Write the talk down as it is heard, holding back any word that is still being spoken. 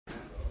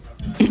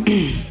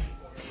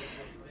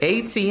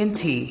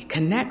AT&T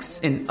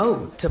connects an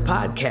ode to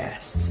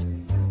podcasts.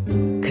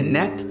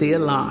 Connect the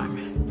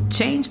alarm.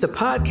 Change the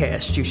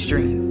podcast you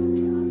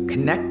stream.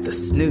 Connect the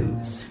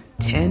snooze.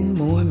 10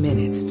 more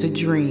minutes to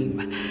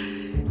dream.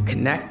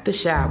 Connect the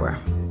shower.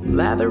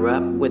 Lather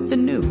up with the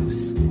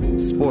news.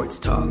 Sports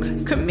talk,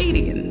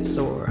 comedians,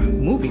 or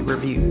movie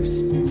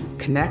reviews.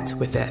 Connect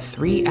with that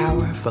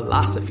 3-hour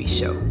philosophy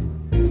show.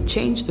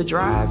 Change the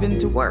drive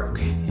into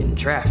work in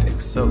traffic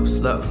so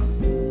slow.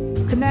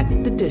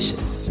 Connect the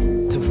dishes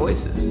to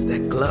voices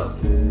that glow.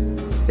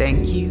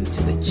 Thank you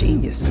to the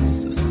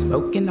geniuses of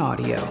spoken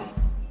audio.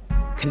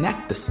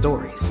 Connect the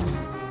stories.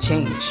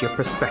 Change your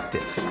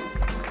perspective.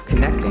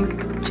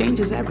 Connecting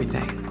changes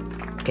everything.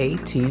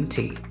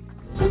 AT&T.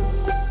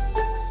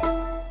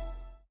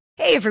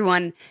 Hey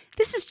everyone,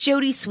 this is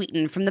Jody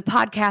Sweeten from the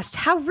podcast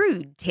How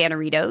Rude,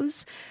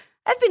 Tanneritos.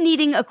 I've been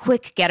needing a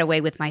quick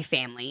getaway with my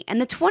family, and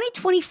the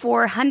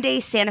 2024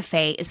 Hyundai Santa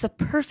Fe is the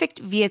perfect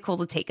vehicle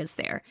to take us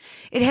there.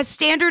 It has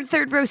standard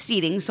third-row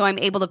seating, so I'm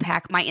able to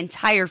pack my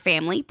entire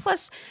family,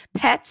 plus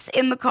pets,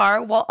 in the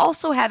car, while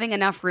also having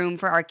enough room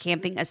for our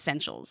camping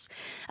essentials.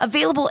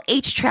 Available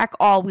H-Track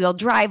all-wheel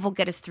drive will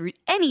get us through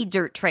any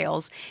dirt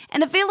trails,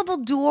 and available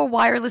dual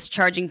wireless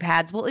charging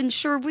pads will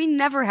ensure we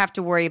never have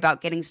to worry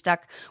about getting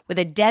stuck with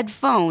a dead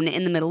phone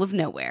in the middle of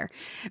nowhere.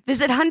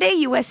 Visit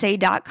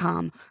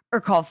HyundaiUSA.com or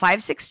call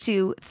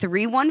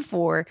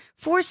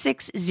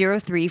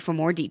 562-314-4603 for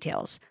more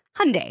details.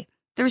 Hyundai,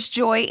 there's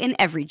joy in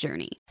every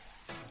journey.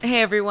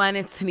 Hey everyone,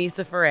 it's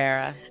Aneesa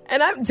Ferreira.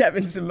 And I'm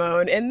Devyn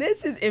Simone, and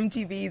this is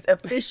MTV's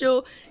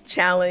official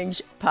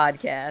challenge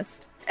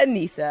podcast.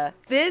 Aneesa,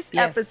 this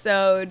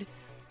episode,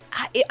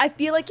 I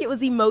feel like it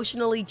was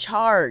emotionally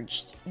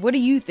charged. What do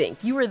you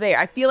think? You were there.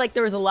 I feel like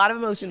there was a lot of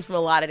emotions from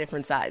a lot of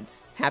different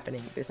sides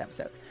happening this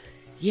episode.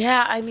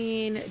 Yeah, I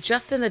mean,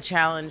 just in the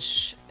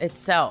challenge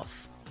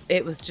itself,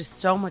 it was just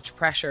so much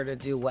pressure to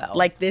do well.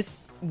 Like this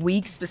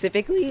week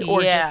specifically,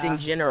 or just in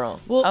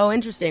general? Well,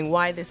 interesting.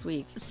 Why this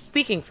week?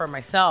 Speaking for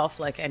myself,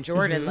 and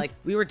Jordan,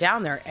 we were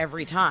down there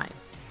every time.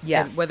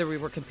 Yeah. And whether we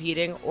were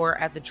competing or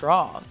at the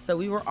draw. So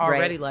we were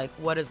already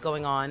what is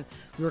going on?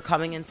 We were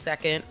coming in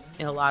second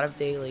in a lot of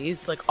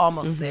dailies,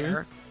 almost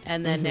there.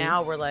 And then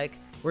now we're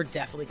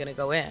definitely going to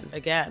go in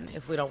again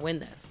if we don't win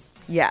this.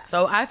 Yeah.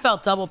 So I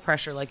felt double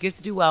pressure. You have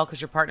to do well because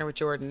you're partnered with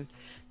Jordan.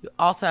 You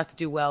also have to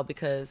do well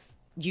because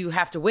you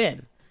have to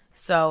win.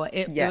 So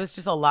it was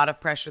just a lot of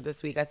pressure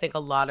this week. I think a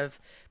lot of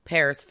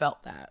pairs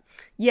felt that.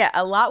 Yeah,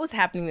 a lot was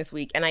happening this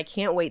week, and I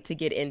can't wait to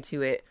get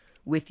into it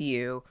with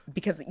you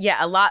because,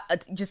 a lot,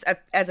 just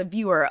as a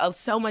viewer,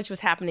 so much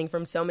was happening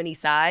from so many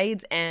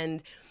sides,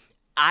 and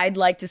I'd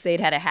like to say it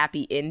had a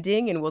happy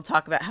ending, and we'll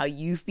talk about how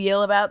you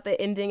feel about the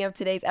ending of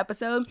today's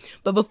episode.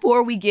 But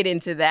before we get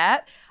into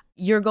that,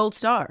 your gold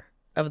star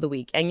of the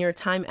week and your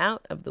time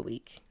out of the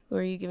week. Who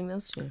are you giving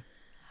those to?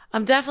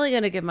 I'm definitely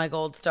going to give my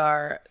gold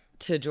star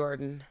to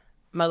Jordan,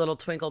 my little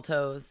twinkle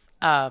toes.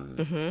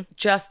 And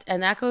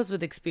that goes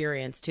with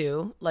experience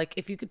too.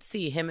 If you could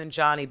see him and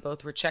Johnny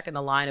both were checking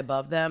the line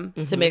above them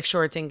to make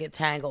sure it didn't get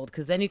tangled,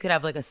 because then you could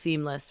have a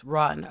seamless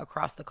run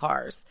across the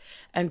cars.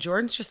 And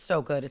Jordan's just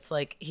so good. It's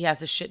he has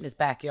his shit in his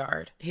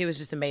backyard. He was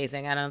just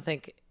amazing. I don't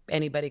think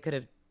anybody could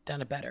have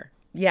done it better.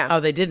 Yeah. Oh,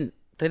 they didn't.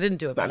 They didn't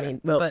do it better.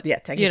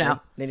 Technically,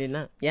 they did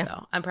not. Yeah.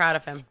 So I'm proud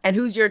of him. And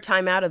who's your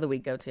time out of the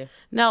week go to?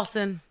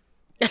 Nelson.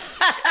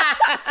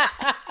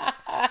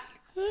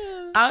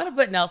 I'm going to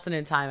put Nelson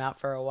in timeout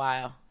for a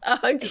while.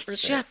 100%.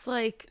 It's just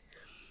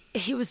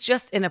he was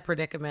just in a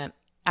predicament,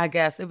 I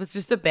guess. It was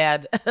just a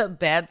bad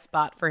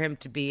spot for him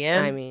to be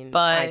in. I mean,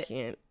 but I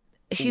can't.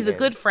 He's a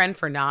good friend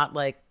for not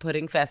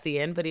putting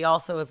Fessy in, but he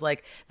also is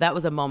that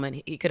was a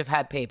moment he could have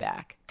had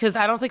payback. Because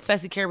I don't think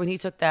Fessy cared when he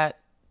took that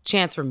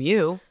chance from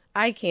you.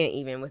 I can't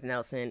even with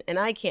Nelson, and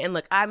I can't.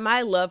 Look,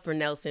 my love for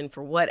Nelson,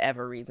 for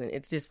whatever reason,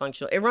 it's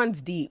dysfunctional. It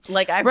runs deep.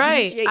 I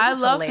appreciate I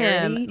his love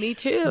hilarity, him. Me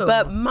too.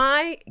 But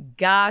my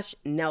gosh,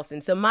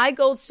 Nelson. So my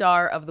gold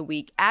star of the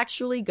week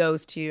actually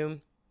goes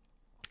to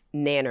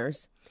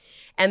Nanners.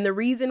 And the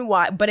reason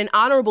why, but an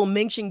honorable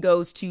mention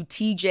goes to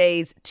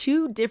TJ's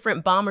 2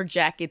 different bomber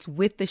jackets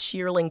with the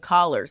shearling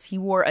collars. He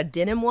wore a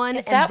denim one.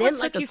 Is that and then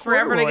what took you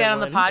forever to get on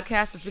the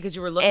podcast? Is because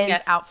you were looking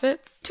at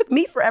outfits? Took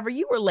me forever.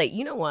 You were late.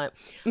 You know what?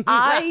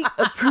 I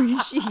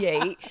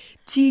appreciate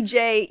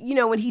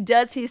TJ, when he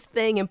does his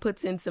thing and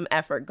puts in some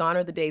effort. Gone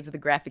are the days of the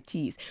graphic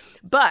tees.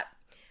 But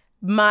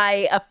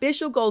my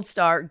official gold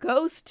star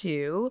goes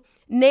to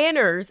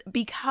Nanners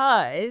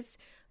because,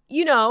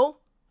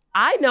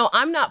 I know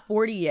I'm not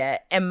 40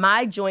 yet, and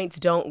my joints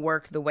don't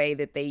work the way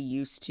that they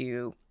used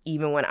to,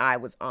 even when I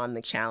was on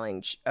the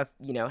challenge of,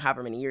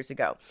 however many years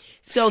ago.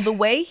 So the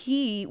way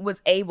he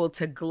was able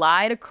to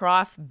glide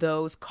across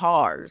those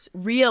cars,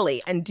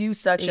 really, and do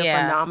such a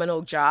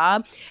phenomenal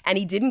job, and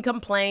he didn't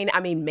complain.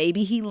 I mean,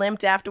 maybe he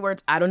limped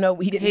afterwards. I don't know.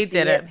 He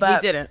didn't.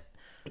 But he didn't.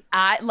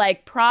 I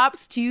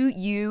props to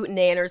you,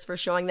 Nanners, for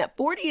showing that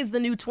 40 is the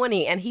new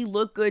 20, and he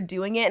looked good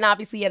doing it. And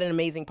obviously, he had an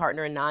amazing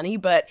partner in Nani,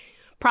 but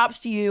props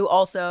to you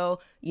also,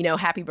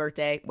 happy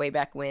birthday way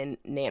back when,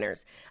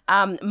 Nanners.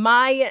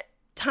 My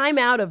time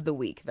out of the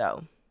week,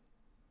 though,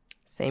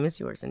 Same as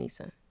yours,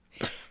 Aneesa.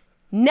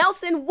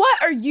 Nelson,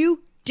 what are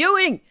you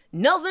doing?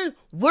 Nelson,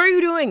 what are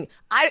you doing?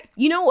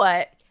 You know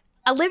what?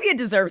 Olivia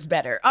deserves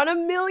better on a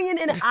million,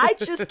 and I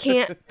just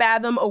can't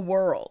fathom a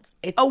world.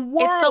 It's the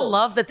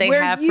love that they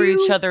have for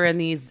each other in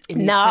these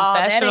confessionals.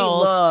 That ain't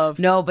love.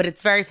 No, but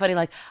it's very funny.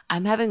 Like,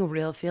 I'm having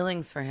real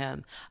feelings for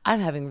him.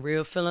 I'm having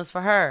real feelings for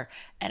her.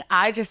 And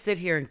I just sit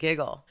here and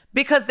giggle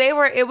because it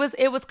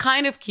was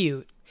kind of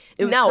cute.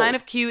 It was kind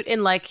of cute,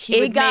 and like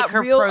he would make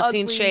her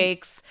protein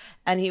shakes,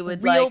 and he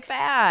would real like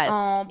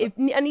fast.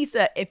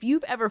 Aneesa, if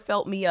you've ever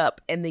felt me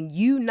up, and then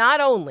you not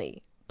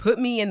only put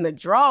me in the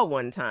draw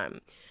one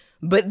time,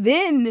 but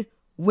then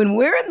when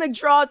we're in the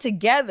draw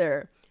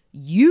together,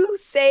 you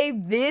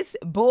save this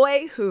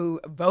boy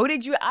who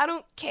voted you. I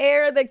don't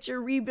care that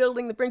you're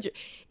rebuilding the friendship.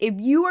 If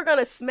you are going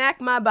to smack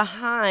my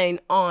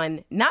behind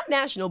on not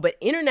national, but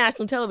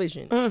international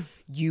television,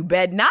 you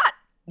bet not.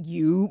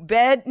 You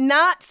bet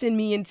not send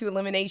me into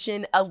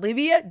elimination.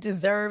 Olivia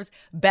deserves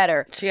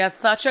better. She has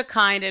such a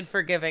kind and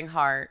forgiving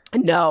heart.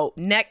 No,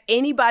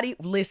 anybody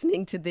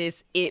listening to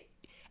this,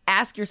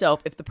 ask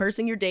yourself if the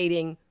person you're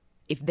dating,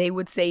 if they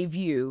would save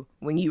you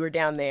when you were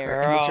down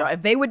there in the draw.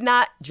 If they would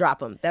not, drop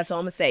them. That's all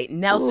I'm going to say.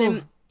 Nelson,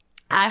 ooh.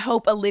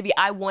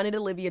 I wanted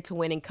Olivia to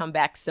win and come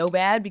back so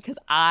bad because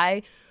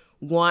I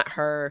want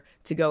her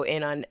to go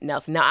in on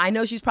Nelson. Now, I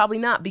know she's probably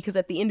not because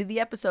at the end of the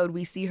episode,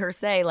 we see her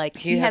say, like,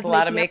 he has a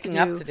lot of making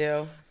up to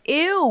do.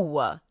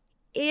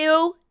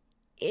 Ew.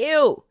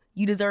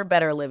 You deserve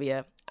better,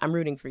 Olivia. I'm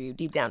rooting for you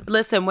deep down.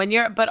 Listen,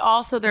 but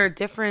also there are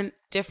different,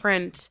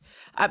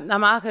 I'm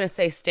not going to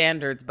say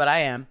standards, but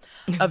I am,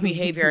 of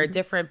behavior,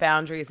 different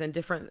boundaries and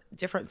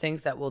different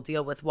things that we'll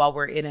deal with while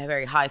we're in a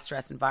very high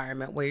stress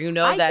environment where you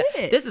know that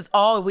this is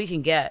all we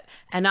can get.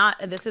 And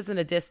this isn't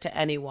a diss to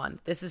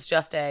anyone. This is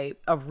just a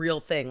real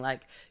thing.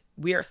 Like,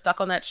 we are stuck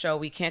on that show.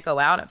 We can't go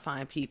out and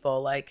find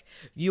people. Like,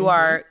 you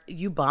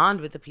bond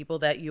with the people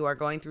that you are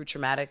going through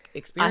traumatic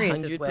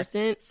experiences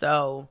 100%. with.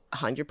 So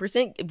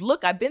 100%.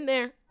 Look, I've been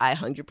there. I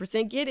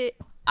 100% get it.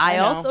 I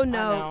also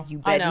know you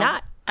bet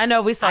not. I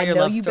know we saw your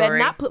love story. You better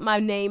not put my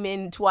name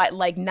in twice,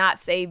 like not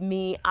save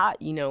me.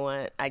 You know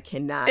what? I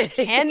cannot.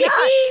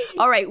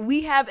 All right,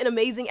 we have an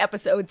amazing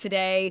episode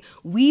today.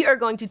 We are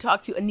going to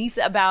talk to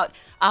Aneesa about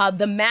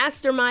the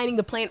masterminding,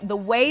 the plan, the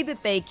way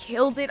that they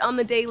killed it on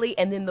the daily,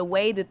 and then the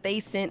way that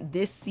they sent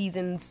this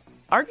season's,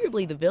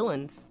 arguably the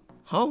villains,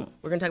 home.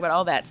 We're going to talk about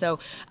all that. So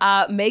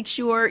make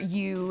sure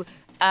you...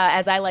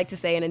 as I like to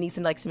say, and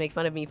Aneesa likes to make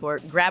fun of me for,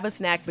 grab a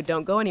snack, but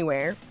don't go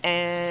anywhere.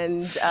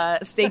 And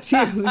stay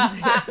tuned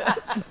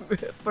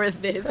for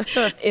this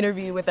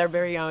interview with our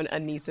very own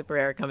Aneesa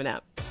Pereira coming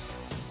up.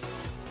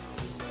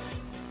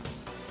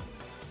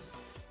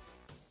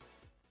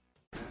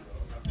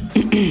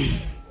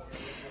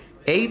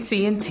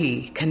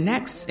 AT&T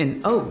connects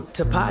an ode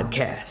to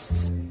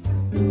podcasts.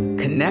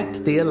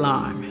 Connect the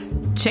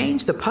alarm.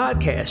 Change the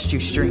podcast you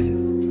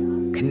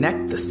stream.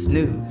 Connect the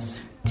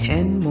snooze.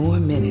 10 more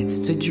minutes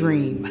to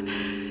dream.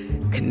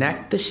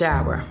 Connect the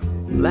shower.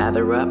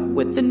 Lather up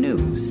with the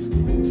news.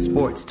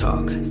 Sports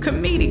talk,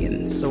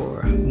 comedians,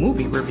 or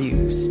movie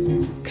reviews.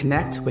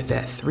 Connect with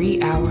that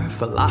 3-hour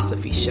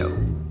philosophy show.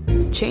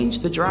 Change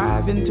the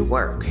drive into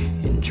work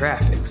in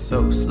traffic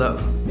so slow.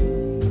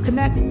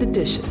 Connect the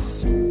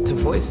dishes to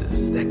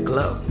voices that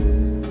glow.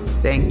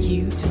 Thank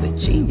you to the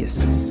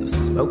geniuses of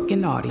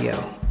spoken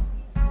audio.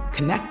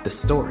 Connect the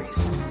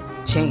stories.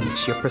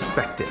 Change your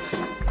perspective.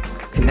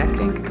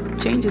 Connecting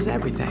changes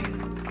everything.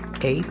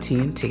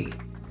 AT&T.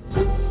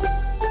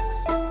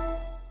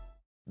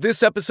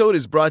 This episode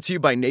is brought to you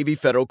by Navy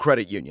Federal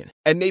Credit Union.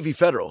 At Navy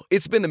Federal,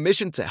 it's been the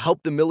mission to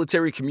help the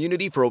military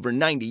community for over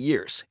 90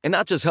 years. And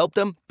not just help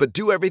them, but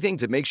do everything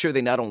to make sure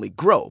they not only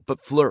grow,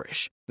 but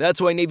flourish. That's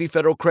why Navy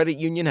Federal Credit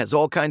Union has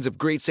all kinds of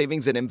great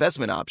savings and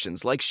investment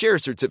options like share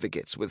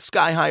certificates with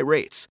sky-high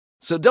rates.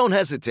 So don't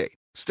hesitate.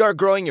 Start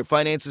growing your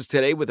finances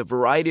today with a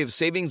variety of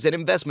savings and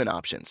investment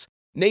options.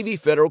 Navy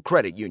Federal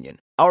Credit Union.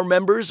 Our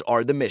members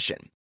are the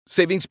mission.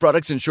 Savings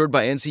products insured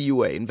by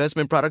NCUA.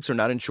 Investment products are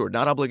not insured,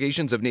 not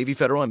obligations of Navy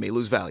Federal and may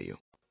lose value.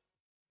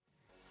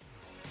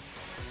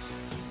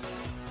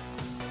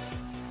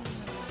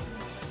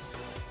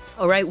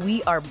 All right,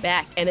 we are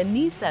back. And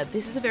Aneesa,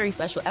 this is a very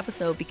special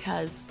episode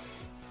because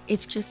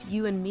it's just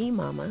you and me,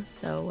 Mama.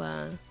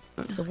 So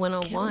it's a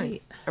one-on-one.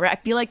 I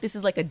feel like this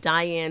is like a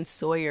Diane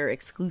Sawyer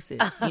exclusive,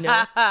 you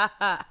know?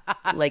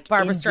 Like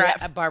Barbara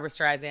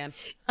Streisand.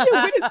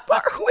 Yeah,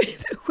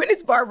 when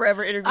is Barbara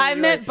ever interviewed? I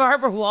meant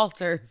Barbara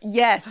Walters.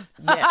 Yes,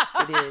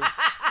 it is.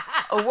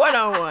 A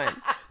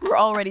one-on-one. We're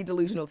already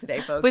delusional today,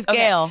 folks. With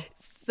Gail.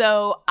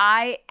 So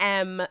I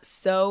am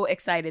so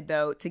excited,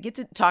 though, to get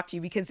to talk to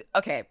you because,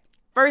 okay,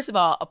 first of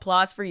all,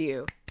 applause for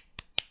you.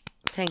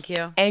 Thank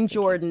you. And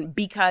Jordan,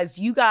 because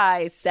you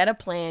guys set a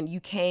plan, you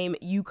came,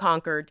 you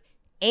conquered,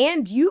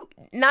 and you,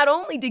 not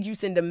only did you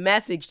send a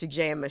message to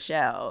Jay and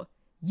Michelle,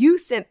 you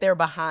sent their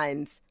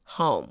behinds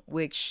home,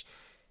 which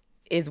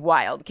is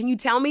wild. Can you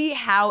tell me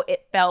how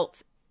it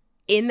felt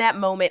in that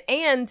moment?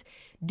 And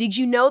Did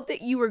you know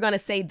that you were going to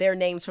say their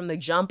names from the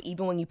jump,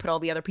 even when you put all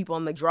the other people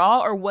on the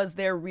draw, or was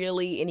there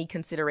really any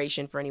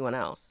consideration for anyone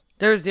else?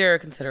 There's zero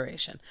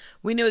consideration.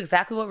 We knew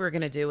exactly what we were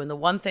going to do. And the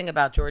one thing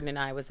about Jordan and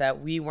I was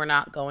that we were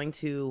not going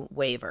to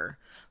waver.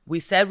 We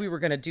said we were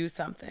going to do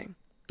something.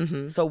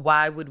 Mm-hmm. So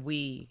why would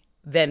we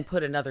then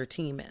put another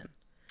team in?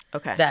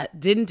 Okay. That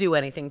didn't do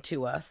anything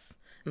to us.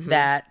 Mm-hmm.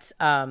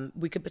 That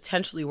we could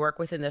potentially work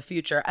with in the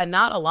future, and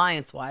not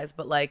alliance-wise,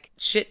 but like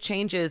shit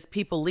changes,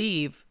 people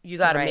leave. You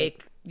got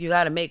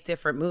to make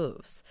different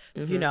moves.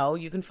 Mm-hmm. You know,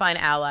 you can find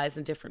allies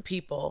and different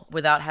people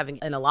without having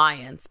an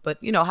alliance,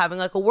 but you know, having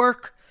like a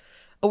work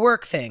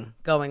thing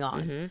going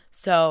on. Mm-hmm.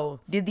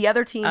 So did the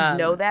other teams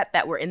know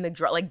that were in the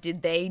draw? Like,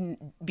 did they?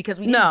 Because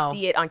we didn't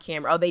see it on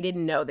camera. Oh, they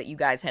didn't know that you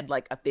guys had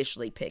like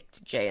officially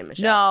picked Jay and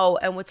Michelle. No,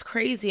 and what's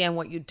crazy and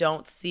what you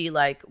don't see,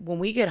 like when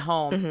we get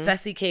home,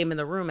 Fessy came in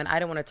the room and I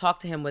didn't want to talk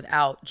to him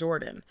without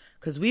Jordan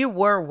because we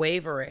were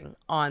wavering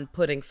on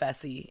putting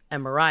Fessy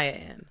and Mariah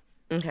in.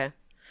 Okay.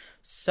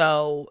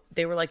 So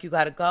they were like, "You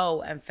got to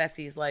go," and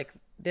Fessy's like,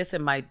 "This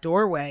in my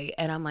doorway,"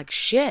 and I'm like,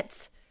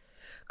 "Shit."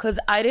 Because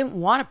I didn't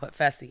want to put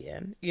Fessy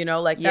in, you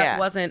know, like that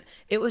wasn't,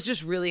 it was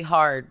just really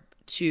hard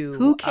to.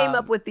 Who came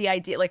up with the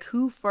idea? Like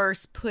who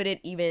first put it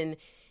even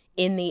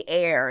in the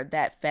air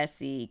that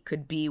Fessy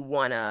could be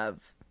one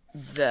of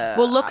the.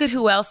 Well, look at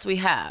who else we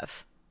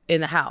have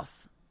in the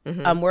house.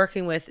 Mm-hmm. I'm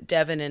working with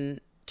Devyn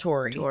and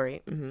Tori.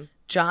 Mm-hmm.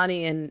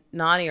 Johnny and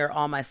Nani are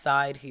on my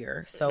side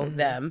here. So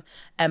them.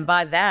 And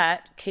by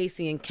that,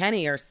 Casey and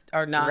Kenny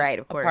are not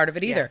a part of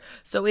it either. Yeah.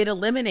 So it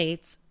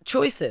eliminates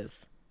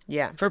choices.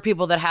 Yeah. For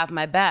people that have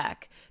my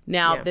back.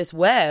 Now, this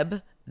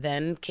web,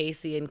 then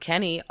Casey and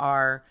Kenny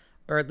are,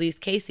 or at least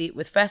Casey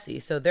with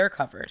Fessy, so they're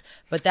covered.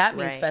 But that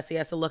means Fessy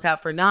has to look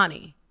out for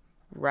Nani.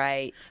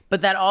 Right.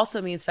 But that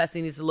also means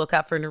Fessy needs to look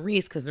out for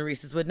Nerese because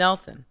Nerese is with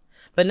Nelson.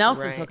 But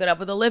Nelson's hooking up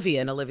with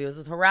Olivia, and Olivia was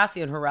with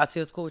Horacio, and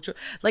Horacio's cool with Drew.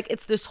 Like,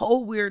 it's this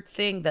whole weird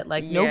thing that,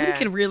 like, nobody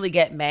can really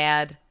get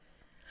mad.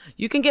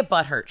 You can get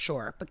butthurt,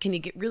 sure, but can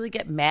you really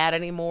get mad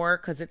anymore?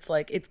 Because it's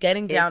like, it's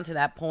getting down to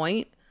that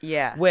point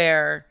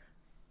where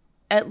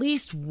at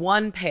least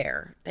one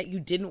pair that you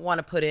didn't want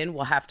to put in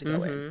will have to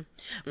go in.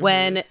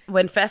 When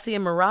Fessy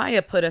and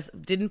Mariah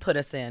didn't put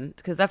us in,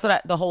 because that's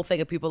what the whole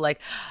thing of people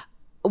like,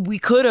 we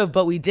could have,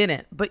 but we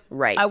didn't. But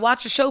I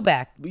watched a show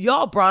back.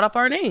 Y'all brought up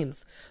our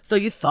names. So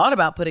you thought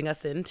about putting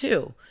us in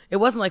too. It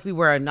wasn't like we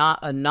were a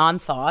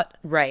non-thought.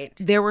 Right.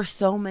 There were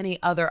so many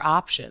other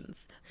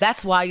options.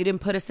 That's why you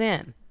didn't put us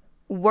in.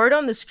 Word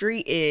on the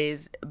street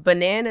is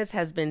Bananas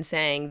has been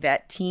saying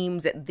that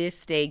teams at this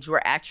stage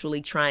were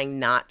actually trying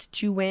not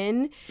to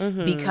win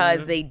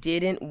because they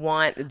didn't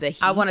want the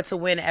heat. I wanted to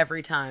win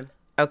every time.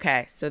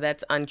 Okay, so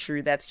that's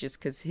untrue. That's just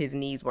because his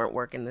knees weren't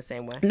working the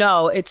same way.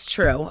 No, it's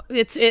true.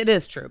 It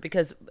is true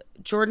because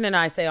Jordan and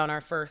I say on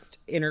our first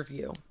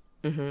interview,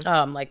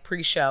 like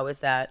pre-show, is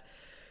that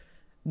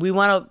we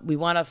want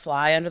to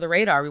fly under the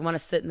radar. We want to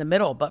sit in the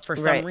middle. But for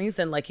some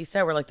reason, like you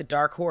said, we're like the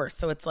dark horse.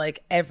 So it's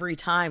like every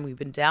time we've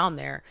been down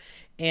there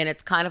and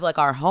it's kind of like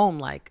our home.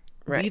 Like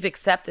we've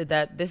accepted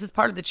that this is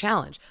part of the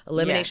challenge.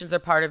 Eliminations are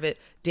part of it.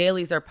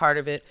 Dailies are part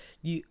of it.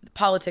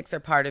 Politics are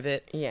part of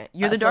it. Yeah.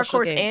 You're the dark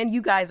horse and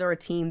you guys are a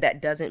team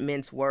that doesn't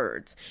mince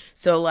words.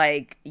 So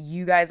like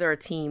you guys are a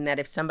team that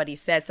if somebody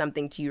says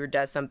something to you or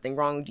does something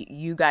wrong,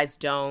 you guys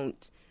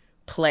don't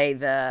play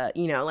the,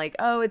 you know, like,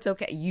 oh, it's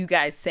okay. You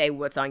guys say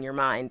what's on your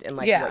mind and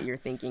like what you're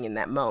thinking in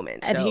that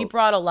moment. And he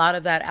brought a lot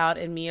of that out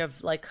in me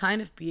of like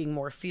kind of being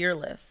more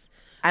fearless.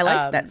 I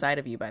liked that side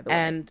of you, by the way.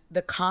 And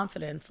the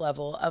confidence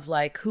level of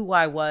like who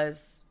I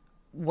was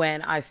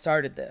when I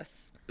started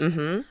this.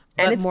 And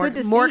it's good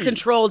to see. More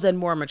controlled and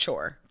more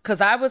mature. Because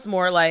I was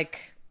more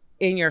like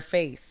in your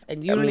face,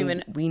 and you don't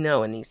even. We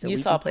know, Aneesa. You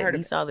saw part of it.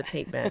 We saw the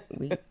tape back.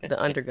 The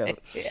undergoat.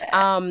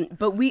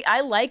 But I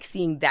like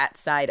seeing that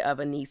side of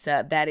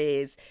Aneesa that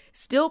is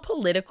still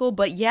political,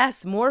 but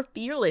yes, more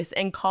fearless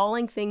and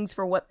calling things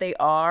for what they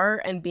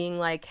are and being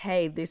like,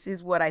 "Hey, this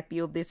is what I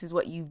feel. This is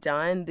what you've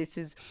done. This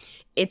is."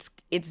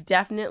 It's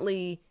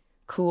definitely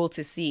cool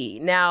to see.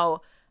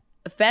 Now,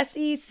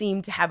 Fessy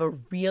seemed to have a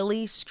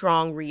really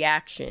strong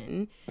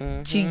reaction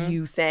to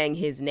you saying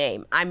his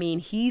name. I mean,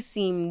 he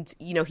seemed,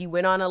 you know, he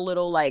went on a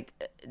little like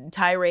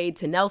tirade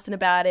to Nelson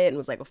about it and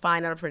was like, well,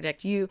 fine, I'll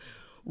protect you.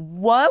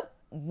 What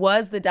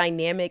was the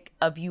dynamic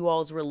of you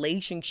all's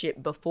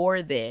relationship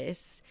before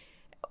this?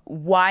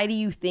 Why do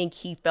you think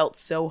he felt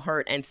so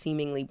hurt and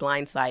seemingly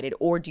blindsided,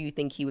 or do you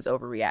think he was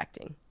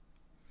overreacting?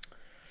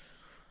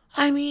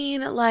 I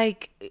mean,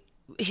 like,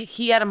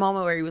 he had a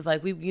moment where he was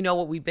like, you know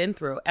what we've been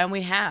through, and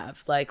we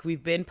have. Like,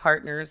 we've been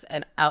partners,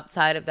 and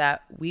outside of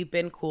that, we've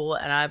been cool,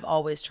 and I've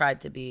always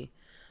tried to be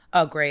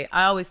I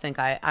always think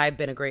I've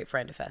been a great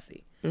friend to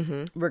Fessy.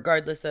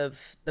 Regardless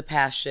of the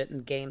past shit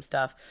and game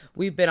stuff.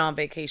 We've been on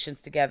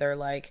vacations together.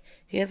 Like,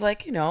 he is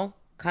like, you know,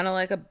 kind of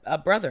like a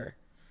brother.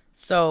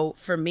 So,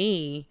 for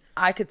me,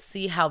 I could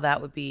see how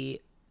that would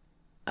be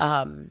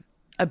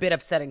a bit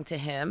upsetting to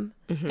him,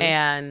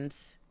 and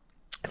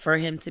for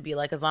him to be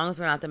like, as long as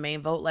we're not the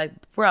main vote, like,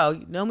 bro,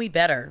 you know me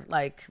better.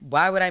 Like,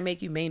 why would I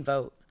make you main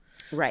vote?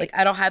 Right. Like,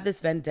 I don't have this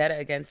vendetta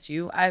against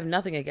you. I have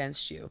nothing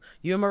against you.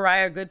 You and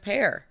Mariah are a good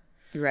pair.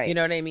 Right. You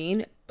know what I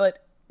mean?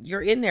 But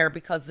you're in there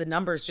because the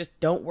numbers just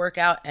don't work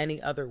out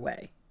any other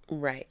way.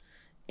 Right.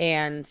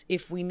 And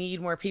if we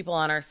need more people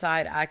on our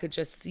side, I could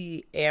just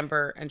see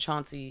Amber and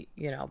Chauncey,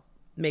 you know,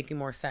 making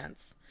more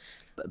sense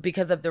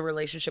because of the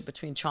relationship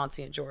between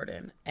Chauncey and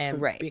Jordan,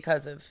 and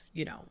because of,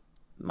 you know,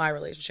 my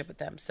relationship with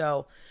them.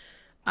 So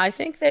I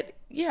think that,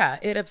 yeah,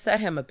 it upset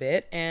him a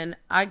bit. And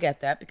I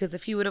get that, because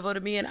if he would have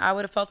voted me in, I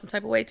would have felt some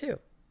type of way too.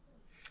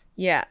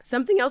 Yeah.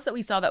 Something else that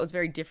we saw that was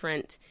very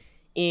different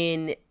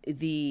in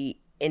the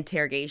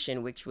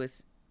interrogation, which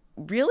was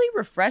really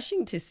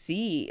refreshing to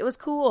see. It was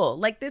cool.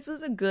 Like, this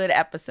was a good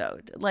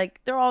episode. Like,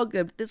 they're all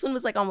good. But this one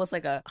was like almost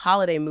like a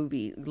holiday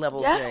movie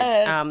level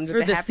good.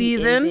 For the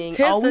season.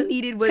 All we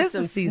needed was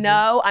some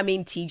snow. I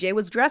mean, TJ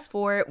was dressed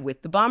for it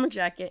with the bomber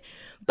jacket.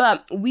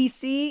 But we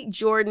see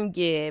Jordan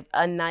give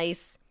a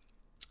nice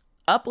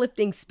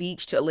uplifting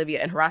speech to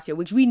Olivia and Horacio,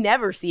 which we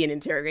never see in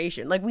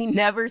interrogation. Like, we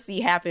never see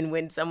happen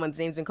when someone's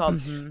name's been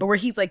called. But where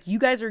he's like, you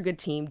guys are a good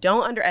team.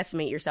 Don't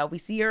underestimate yourself. We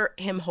see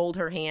him hold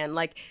her hand.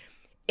 Like,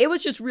 it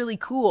was just really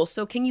cool.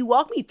 So can you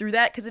walk me through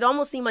that? Because it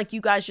almost seemed like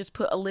you guys just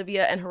put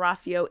Olivia and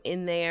Horacio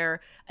in there,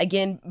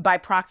 again, by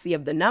proxy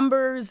of the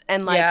numbers.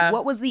 And like,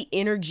 what was the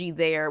energy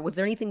there? Was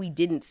there anything we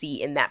didn't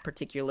see in that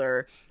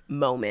particular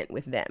moment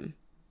with them?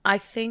 I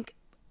think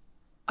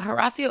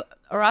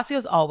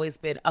Horacio's always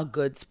been a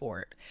good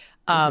sport.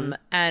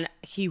 And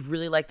he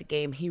really liked the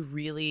game. He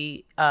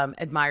really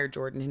admired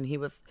Jordan. And he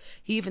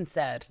even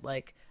said,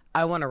 like,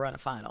 I want to run a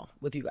final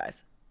with you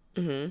guys.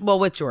 Well,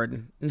 with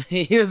Jordan.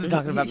 He wasn't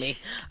talking about me.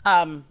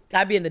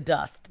 I'd be in the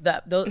dust.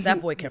 That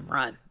boy can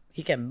run.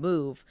 He can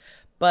move.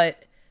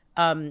 But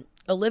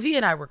Olivia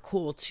and I were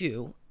cool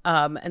too.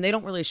 And they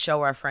don't really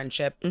show our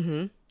friendship.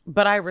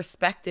 But I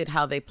respected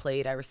how they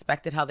played. I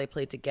respected how they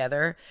played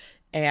together.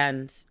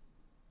 And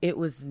it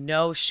was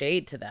no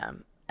shade to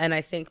them. And I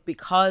think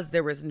because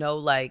there was no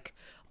like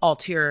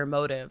ulterior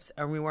motives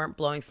and we weren't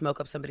blowing smoke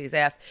up somebody's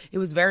ass, it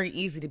was very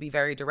easy to be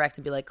very direct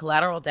and be like,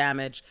 collateral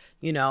damage,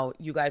 you know,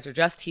 you guys are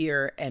just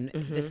here and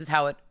this is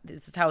how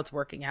it's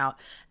working out.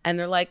 And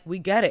they're like, we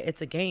get it,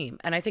 it's a game.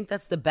 And I think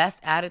that's the best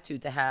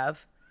attitude to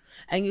have.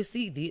 And you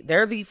see,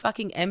 they're the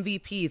fucking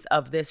MVPs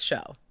of this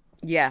show.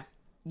 Yeah.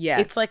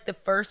 It's like the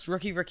first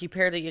rookie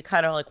pair that you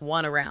kind of like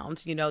won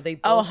around. You know, they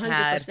both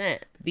 100%.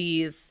 had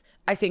these,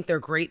 I think they're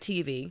great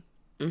TV.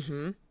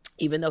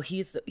 Even though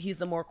he's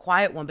the more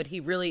quiet one, but he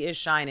really is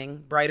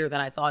shining brighter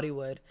than I thought he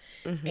would.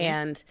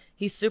 And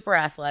he's super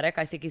athletic.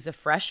 I think he's a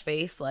fresh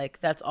face.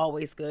 Like, that's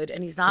always good.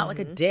 And he's not like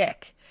a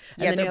dick.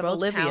 And then they're you have both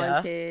Olivia,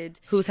 talented.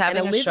 who's having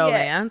a Olivia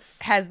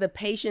showmance. Has the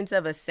patience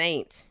of a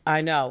saint.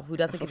 I know, who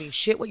doesn't give a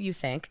shit what you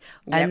think.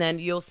 And then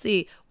you'll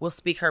see, will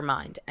speak her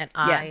mind. And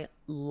I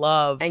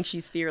love and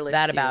she's fearless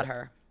that too. about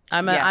her.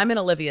 I'm an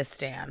Olivia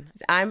stan.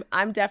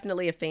 I'm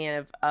definitely a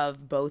fan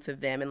of both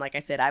of them. And like I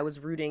said, I was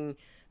rooting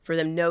for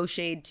them. No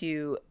shade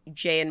to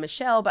Jay and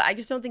Michelle, but I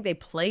just don't think they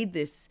played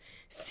this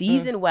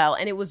season well.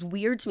 And it was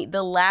weird to me.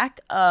 The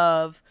lack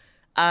of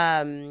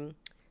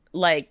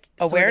like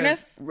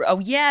awareness.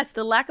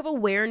 The lack of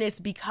awareness,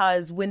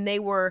 because when they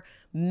were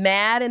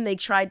mad and they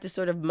tried to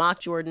sort of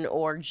mock Jordan,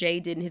 or Jay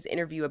did in his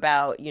interview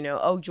about, you know,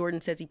 oh, Jordan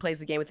says he plays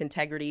the game with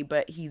integrity,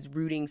 but he's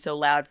rooting so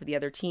loud for the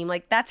other team.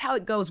 Like, that's how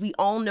it goes. We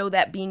all know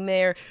that being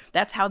there.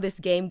 That's how this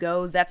game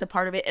goes. That's a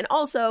part of it. And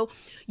also,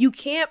 you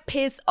can't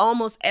piss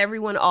almost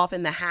everyone off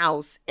in the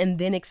house and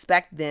then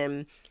expect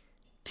them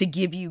to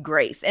give you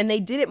grace. And they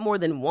did it more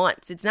than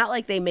once. It's not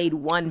like they made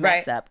one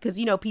mess up, because,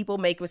 you know, people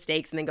make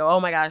mistakes and then go, oh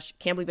my gosh,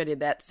 can't believe I did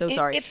that. So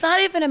sorry. It's not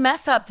even a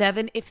mess up,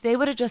 Devyn. If they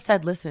would have just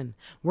said, listen,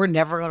 we're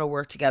never going to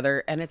work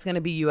together and it's going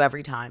to be you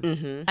every time.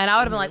 And I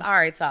would have been like, all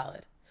right,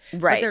 solid.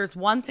 Right. But there's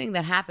one thing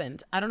that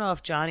happened. I don't know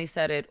if Johnny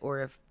said it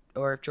or if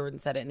Jordan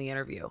said it in the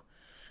interview.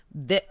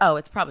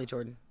 It's probably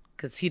Jordan,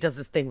 because he does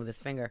this thing with his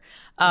finger.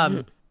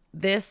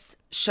 This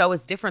show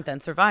is different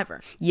than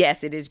Survivor.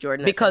 Yes, it is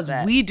Jordan. Because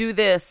we do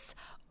this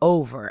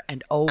over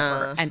and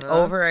over and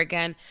over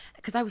again.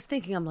 Because I was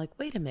thinking, I'm like,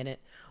 wait a minute,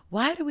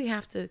 why do we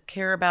have to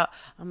care about?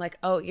 I'm like,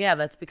 oh yeah,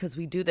 that's because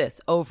we do this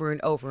over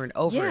and over and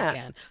over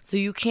again. So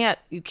you can't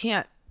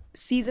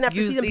season after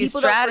use season. These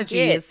people strategies.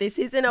 Don't forget. This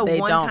isn't a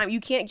one-time.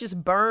 You can't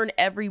just burn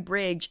every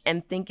bridge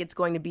and think it's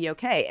going to be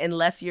okay,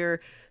 unless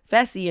you're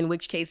Fessy, in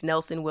which case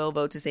Nelson will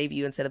vote to save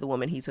you instead of the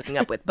woman he's hooking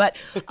up with. But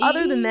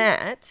other than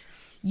that,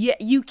 yeah,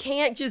 you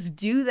can't just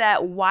do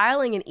that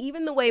whiling. And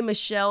even the way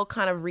Michelle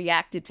kind of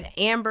reacted to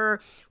Amber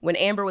when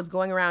Amber was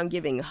going around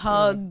giving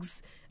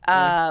hugs.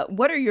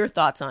 What are your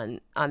thoughts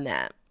on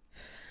that?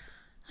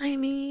 I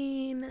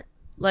mean,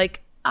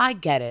 like, I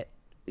get it.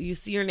 You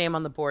see your name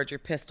on the board, you're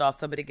pissed off,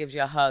 somebody gives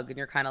you a hug, and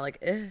you're kind of like,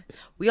 eh.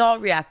 We all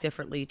react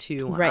differently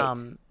to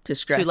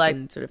stress, like,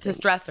 and sort of to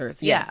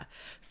stressors. Yeah.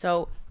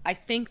 So I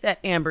think that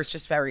Amber's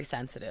just very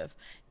sensitive.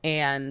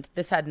 And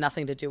this had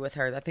nothing to do with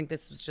her. I think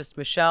this was just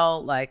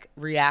Michelle, like,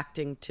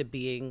 reacting to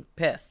being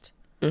pissed.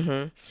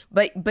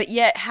 But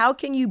yet, how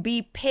can you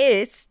be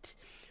pissed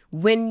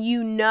when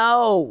you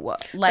know?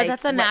 Like, but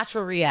that's a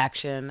natural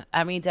reaction.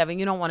 I mean, Devyn,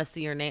 you don't want to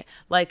see your name.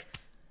 Like,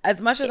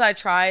 as much as I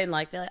try and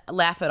like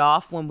laugh it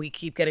off when we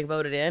keep getting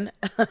voted in,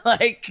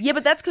 like Yeah,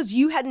 but that's because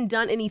you hadn't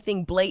done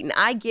anything blatant.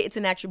 I get it's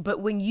an action,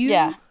 but when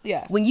you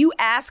yes. when you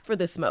ask for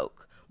the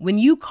smoke, when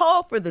you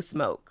call for the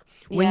smoke,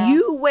 when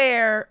you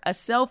wear a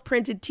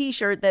self-printed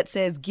T-shirt that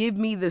says "Give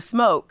me the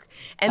smoke,"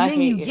 and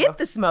then you get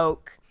the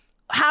smoke,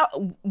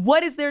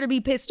 what is there to be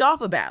pissed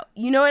off about?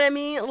 You know what I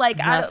mean? Like,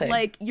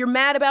 Nothing. you're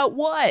mad about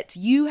what?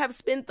 You have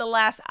spent the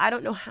last, I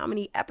don't know how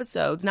many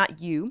episodes,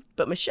 not you,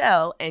 but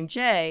Michelle and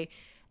Jay,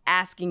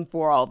 asking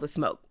for all the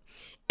smoke.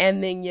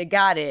 And then you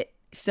got it.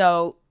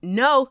 So,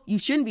 no, you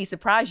shouldn't be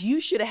surprised. You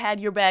should have had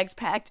your bags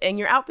packed and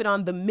your outfit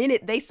on the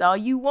minute they saw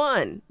you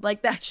won.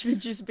 Like, that should have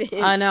just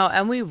been. I know.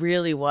 And we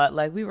really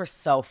we were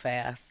so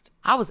fast.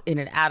 I was in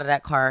and out of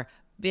that car.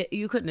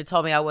 You couldn't have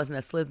told me I wasn't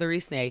a slithery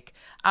snake.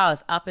 I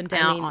was up and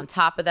down on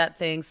top of that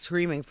thing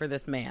screaming for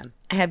this man.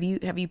 Have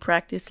you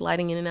practiced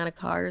sliding in and out of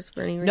cars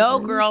for any reason? No,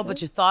 girl,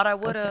 but you thought I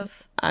would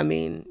have. I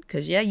mean,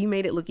 because, you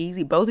made it look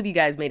easy. Both of you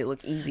guys made it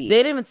look easy. They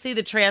didn't even see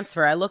the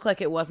transfer. I looked like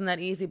it wasn't that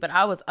easy, but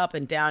I was up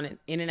and down and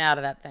in and out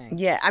of that thing.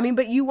 Yeah, I mean,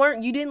 but you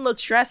didn't look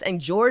stressed.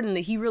 And Jordan,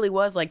 he really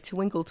was like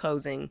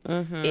twinkle-toesing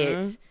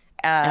it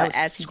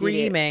as he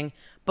screaming. Did it.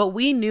 But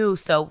we knew,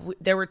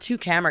 there were 2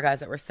 camera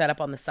guys that were set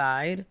up on the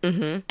side,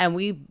 and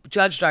we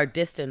judged our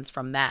distance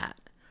from that.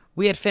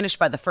 We had finished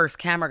by the first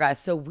camera guy,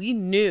 so we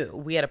knew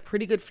we had a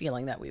pretty good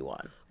feeling that we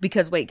won.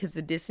 Because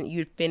the distance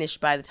you'd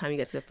finished by the time you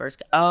got to the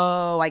first.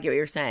 Oh, I get what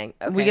you're saying.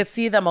 Okay. We could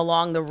see them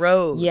along the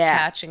road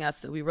catching us.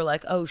 So we were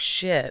like, oh,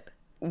 shit.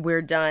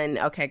 We're done.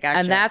 Okay, gotcha.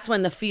 And that's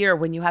when the fear,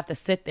 when you have to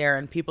sit there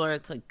and people are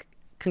like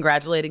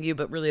congratulating you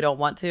but really don't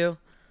want to.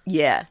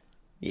 Yeah.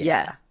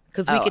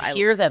 Because we could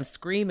hear them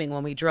screaming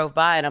when we drove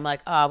by, and I'm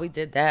like, oh, we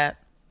did that.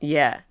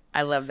 Yeah,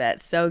 I love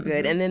that. So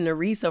good. And then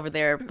Reese over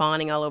there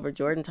fawning all over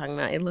Jordan, talking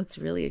about it looks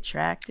really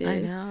attractive. I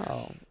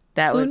know.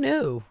 Who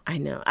knew? I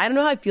know. I don't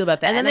know how I feel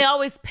about that. And then they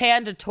always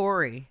pan to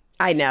Tori.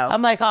 I know.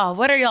 I'm like, oh,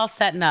 what are y'all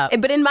setting up?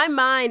 But in my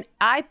mind,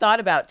 I thought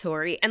about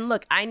Tori. And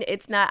look, I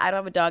don't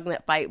have a dog in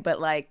that fight,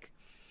 but like,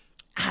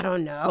 I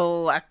don't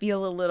know. I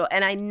feel a little,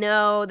 and I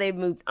know they've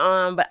moved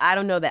on, but I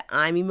don't know that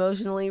I'm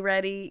emotionally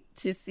ready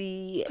to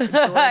see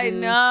Jordan, I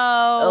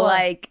know,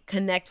 like,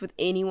 connect with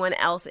anyone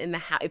else in the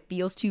house. It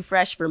feels too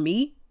fresh for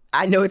me.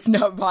 I know it's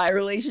not my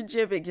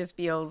relationship. It just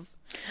feels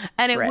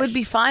and fresh. It would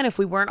be fine if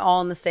we weren't all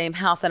in the same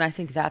house, and I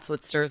think that's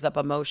what stirs up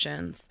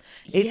emotions.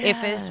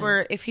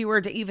 If he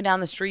were to even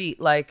down the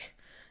street, like,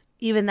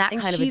 even that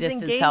kind of a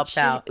distance helps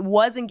out.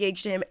 Was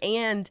engaged to him,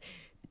 and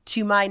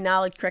to my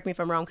knowledge, correct me if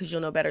I'm wrong because you'll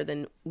know better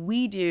than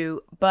we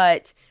do,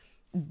 but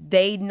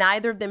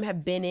neither of them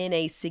have been in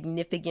a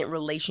significant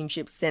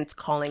relationship since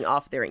calling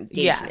off their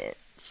engagement. Yes.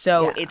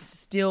 So it's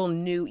still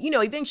new.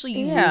 Eventually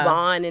you move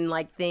on and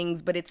like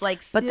things, but it's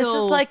like still. But this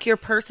is like your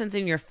person's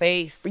in your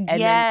face. And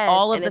then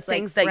all of the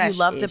things that you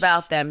loved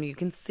about them, you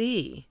can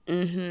see.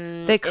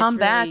 Mm-hmm. They come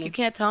back. You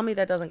can't tell me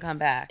that doesn't come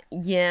back.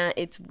 Yeah,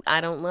 I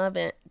don't love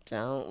it.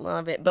 Don't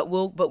love it, but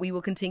we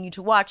will continue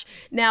to watch.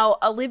 Now,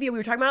 Olivia, we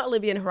were talking about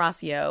Olivia and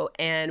Horacio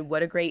and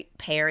what a great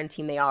pair and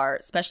team they are,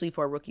 especially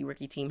for a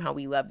rookie team, how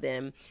we love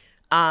them.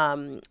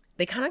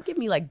 They kind of give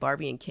me like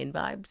Barbie and Ken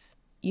vibes.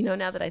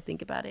 Now that I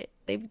think about it,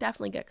 they've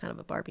definitely got kind of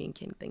a Barbie and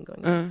Ken thing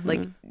going on. Mm-hmm.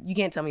 Like, you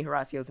can't tell me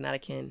Horacio's not a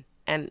Ken,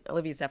 and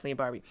Olivia's definitely a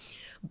Barbie.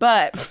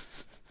 But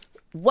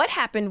what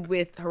happened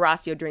with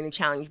Horacio during the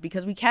challenge?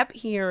 Because we kept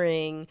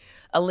hearing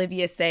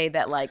Olivia say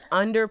that, like,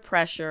 under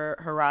pressure,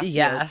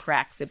 Horacio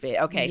cracks a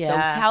bit. Okay, so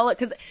tell it,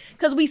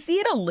 because we see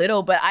it a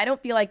little, but I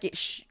don't feel like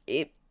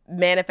it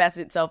manifests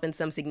itself in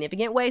some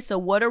significant way. So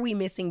what are we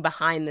missing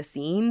behind the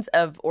scenes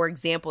or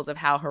examples of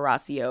how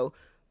Horacio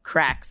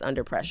cracks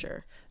under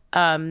pressure?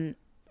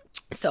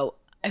 So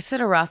I said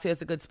Horacio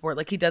is a good sport.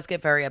 Like, he does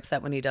get very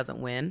upset when he doesn't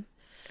win.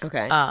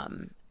 Okay.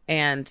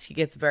 And he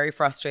gets very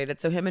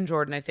frustrated. So him and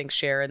Jordan, I think,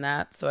 share in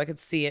that. So I could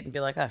see it and be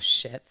like, oh,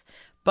 shit.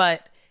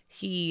 But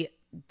he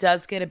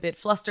does get a bit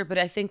flustered. But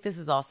I think this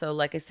is also,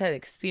 like I said,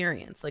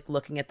 experience, like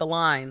looking at the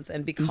lines.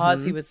 And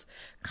because he was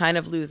kind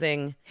of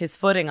losing his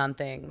footing on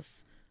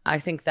things, I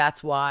think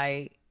that's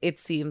why it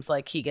seems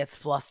like he gets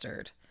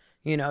flustered,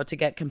 to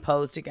get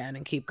composed again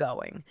and keep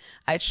going.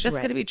 It's just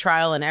going to be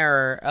trial and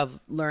error of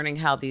learning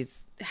how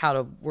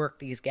to work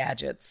these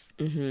gadgets.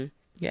 Mm-hmm.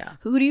 Yeah.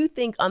 Who do you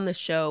think on the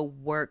show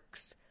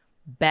works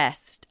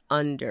best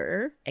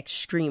under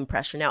extreme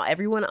pressure? Now,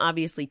 everyone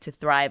obviously to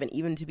thrive and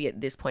even to be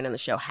at this point on the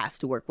show has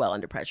to work well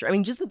under pressure. I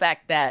mean, just the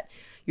fact that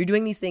you're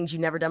doing these things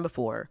you've never done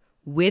before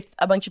with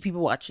a bunch of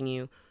people watching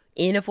you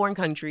in a foreign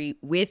country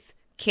with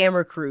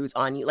camera crews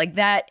on you, like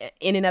that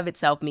in and of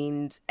itself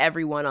means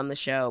everyone on the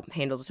show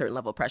handles a certain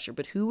level of pressure.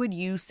 But who would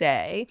you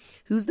say,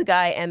 who's the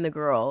guy and the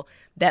girl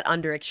that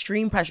under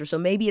extreme pressure, so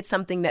maybe it's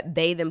something that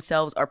they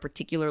themselves are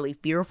particularly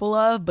fearful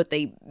of, but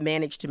they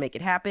manage to make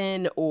it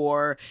happen,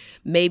 or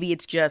maybe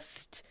it's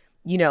just,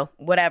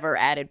 whatever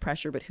added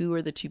pressure, but who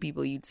are the two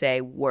people you'd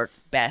say work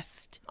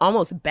best,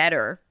 almost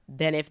better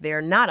than if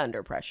they're not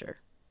under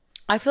pressure?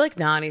 I feel like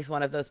Nani's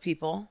one of those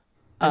people.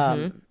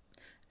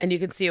 And you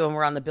can see when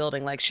we're on the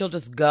building, like, she'll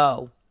just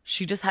go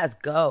She just has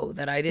go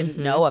that I didn't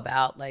know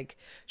about. Like,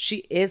 she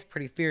is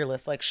pretty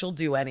fearless. Like, she'll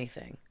do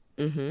anything.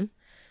 But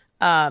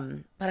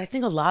I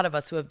think a lot of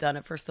us who have done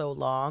it for so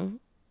long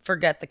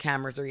forget the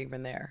cameras are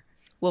even there.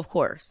 Well, of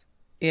course.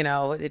 You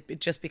know, it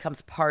just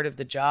becomes part of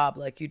the job.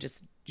 Like, you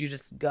just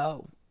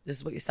go. This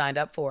is what you signed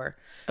up for.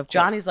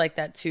 Johnny's like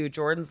that too.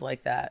 Jordan's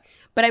like that.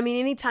 But I mean,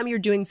 anytime you're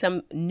doing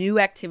some new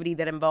activity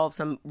that involves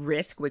some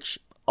risk, which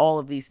all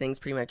of these things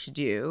pretty much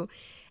do,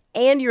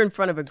 and you're in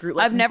front of a group.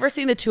 Like, I've never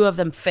seen the two of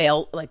them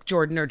fail, like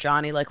Jordan or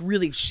Johnny, like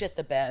really shit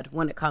the bed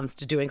when it comes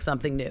to doing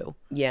something new.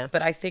 Yeah.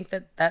 But I think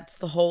that's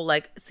the whole,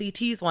 like,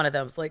 CT's one of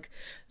them. It's like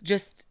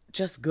just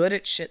good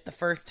at shit the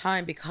first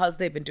time because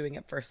they've been doing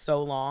it for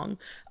so long.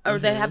 Or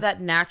they have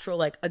that natural,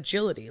 like,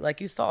 agility.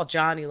 Like, you saw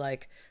Johnny,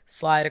 like,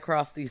 slide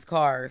across these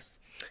cars.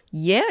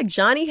 Yeah,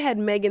 Johnny had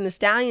Megan Thee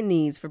Stallion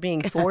knees for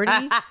being 40.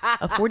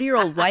 A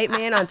 40-year-old white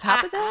man on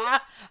top of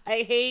that?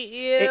 I hate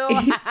you.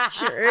 It's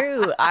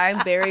true.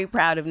 I'm very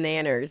proud of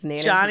Nanners.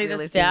 Johnny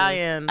the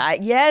Stallion.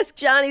 Yes,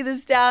 Johnny the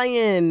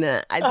Stallion.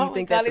 I do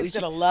think that's what he's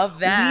going to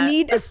love that. We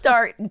need to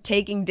start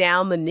taking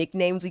down the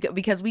nicknames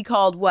because we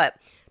called what?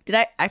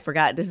 I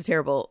forgot. This is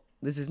terrible.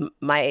 This is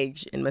my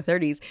age in my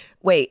 30s.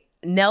 Wait,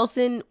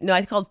 Nelson. No,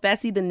 I called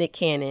Fessy the Nick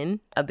Cannon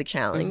of the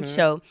challenge.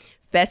 So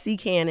Fessy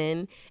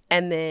Cannon,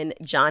 and then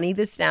Johnny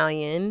the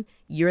Stallion.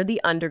 You're the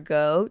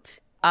Undergoat.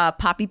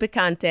 Papi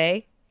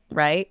Picante,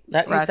 right?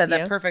 You said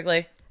that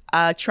perfectly.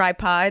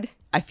 Tripod.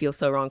 I feel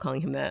so wrong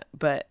calling him that,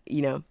 but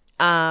you know.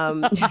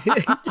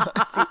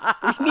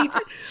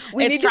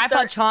 We need to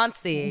Tripod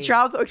Chauncey.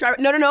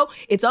 No.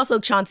 It's also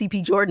Chauncey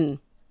P. Jordan.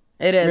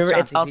 It is. Remember,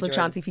 it's also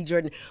Chauncey P.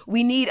 Jordan.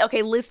 We need,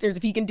 listeners,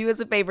 if you can do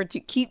us a favor to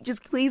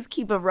please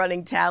keep a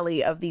running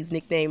tally of these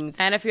nicknames.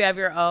 And if you have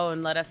your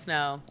own, let us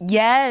know.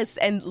 Yes,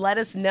 and let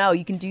us know.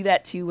 You can do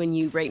that too when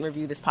you rate and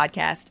review this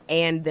podcast,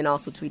 and then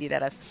also tweet it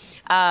at us.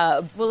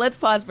 Well, let's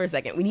pause for a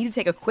second. We need to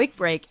take a quick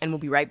break, and we'll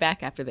be right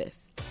back after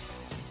this.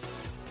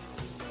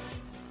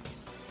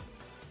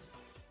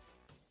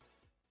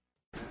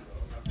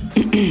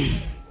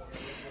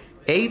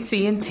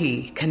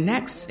 AT&T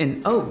connects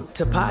an ode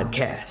to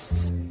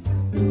podcasts.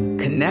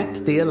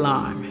 Connect the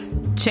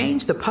alarm.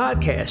 Change the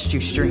podcast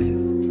you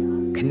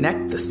stream.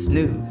 Connect the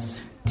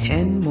snooze.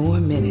 10 more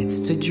minutes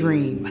to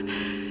dream.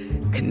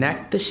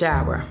 Connect the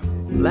shower.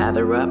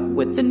 Lather up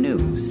with the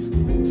news.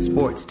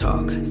 Sports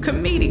talk,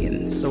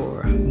 comedians,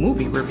 or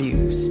movie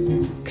reviews.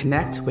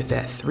 Connect with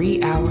that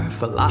 3-hour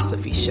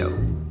philosophy show.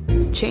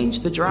 Change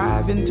the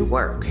drive into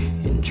work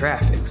in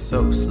traffic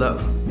so slow.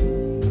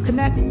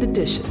 Connect the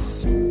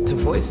dishes to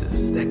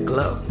voices that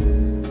glow.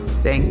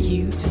 Thank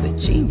you to the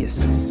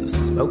geniuses of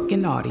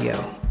spoken audio.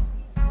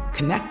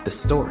 Connect the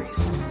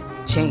stories.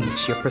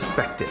 Change your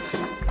perspective.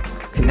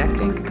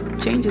 Connecting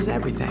changes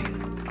everything.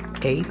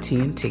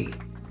 AT&T.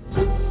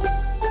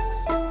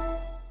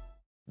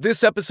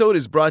 This episode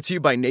is brought to you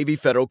by Navy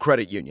Federal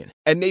Credit Union.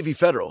 At Navy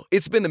Federal,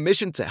 it's been the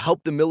mission to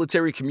help the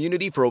military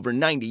community for over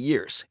 90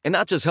 years. And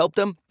not just help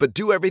them, but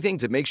do everything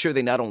to make sure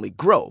they not only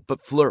grow,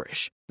 but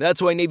flourish.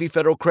 That's why Navy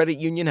Federal Credit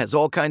Union has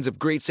all kinds of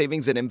great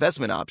savings and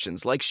investment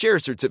options like share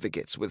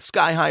certificates with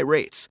sky-high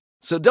rates.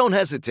 So don't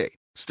hesitate.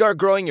 Start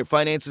growing your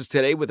finances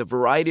today with a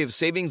variety of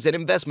savings and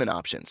investment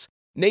options.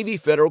 Navy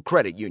Federal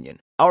Credit Union.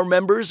 Our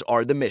members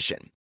are the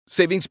mission.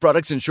 Savings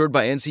products insured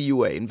by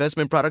NCUA.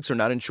 Investment products are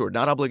not insured,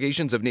 not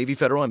obligations of Navy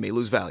Federal and may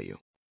lose value.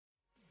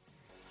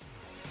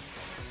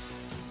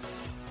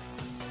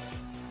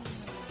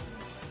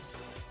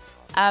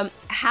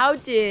 How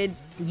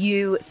did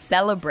you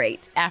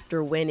celebrate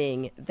after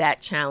winning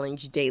that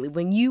challenge daily?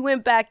 When you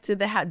went back to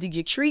the house, did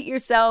you treat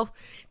yourself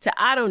to,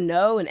 I don't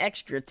know, an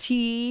extra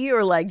tea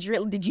or like,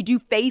 did you do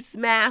face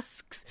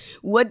masks?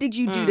 What did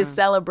you do to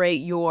celebrate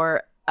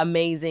your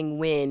amazing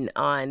win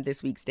on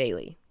this week's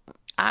daily?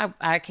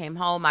 I came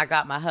home, I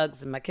got my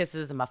hugs and my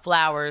kisses and my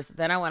flowers.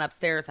 Then I went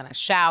upstairs and I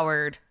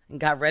showered and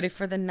got ready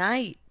for the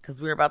night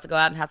because we were about to go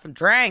out and have some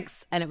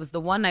drinks. And it was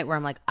the one night where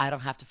I'm like, I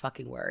don't have to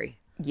fucking worry.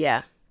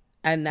 Yeah.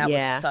 And that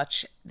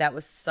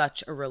was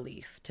such a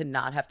relief to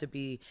not have to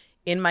be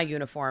in my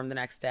uniform the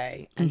next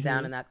day and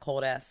down in that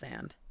cold ass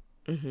sand.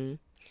 Mm-hmm.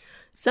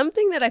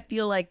 Something that I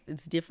feel like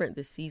is different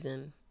this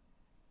season,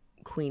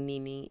 Queen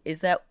Nene,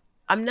 is that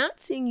I'm not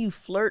seeing you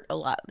flirt a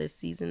lot this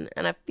season.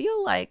 And I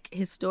feel like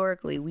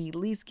historically we at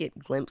least get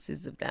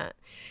glimpses of that.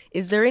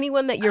 Is there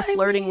anyone that you're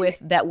flirting with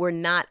that we're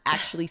not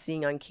actually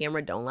seeing on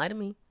camera? Don't lie to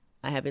me.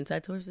 I have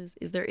inside sources.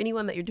 Is there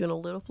anyone that you're doing a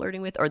little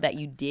flirting with or that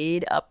you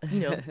did up,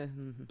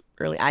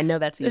 early? I know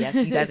that's a yes.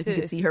 You guys, if you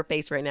could see her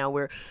face right now,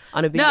 we're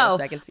on a video no,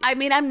 so I can see. I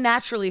mean, I'm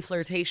naturally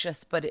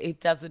flirtatious, but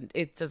it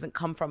doesn't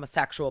come from a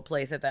sexual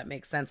place, if that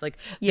makes sense. Like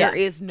there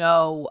is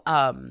no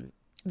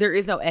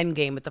end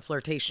game with the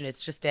flirtation.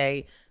 It's just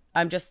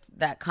I'm just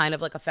that kind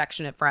of like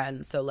affectionate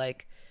friend. So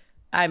like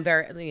I'm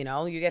very,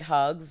 you get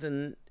hugs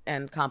and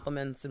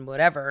compliments and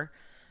whatever.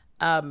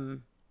 No,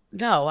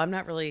 I'm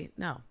not really,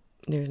 no.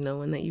 There's no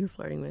one that you're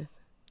flirting with?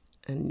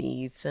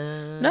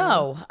 Aneesa?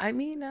 No, I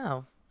mean,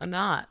 no, I'm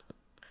not.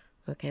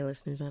 Okay,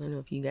 listeners, I don't know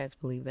if you guys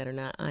believe that or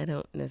not. I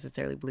don't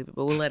necessarily believe it,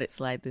 but we'll let it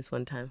slide this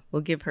one time.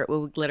 We'll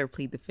let her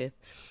plead the fifth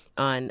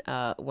on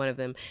one of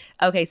them.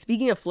 Okay,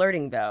 speaking of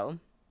flirting, though,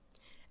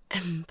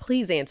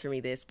 please answer me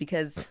this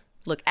because,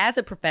 look, as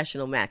a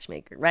professional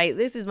matchmaker, right?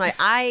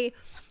 I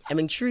am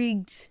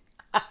intrigued,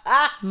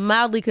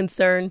 mildly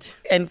concerned.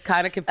 And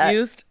kind of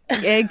confused.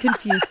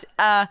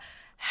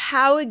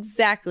 How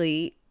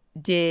exactly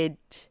did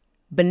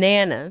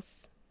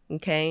Bananas,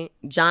 okay,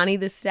 Johnny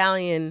the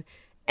Stallion,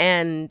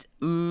 and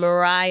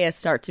Mariah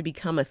start to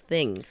become a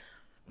thing?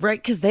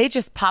 Right, because they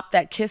just popped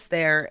that kiss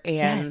there,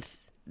 and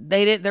Yes.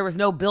 there was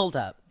no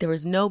buildup. There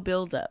was no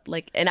buildup.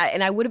 And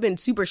I would have been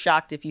super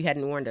shocked if you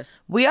hadn't warned us.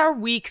 We are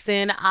weeks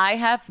in. I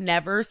have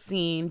never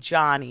seen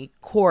Johnny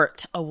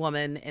court a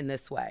woman in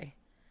this way.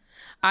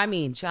 I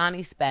mean,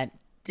 Johnny spent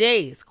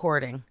days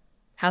courting.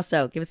 How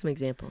so? Give us some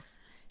examples.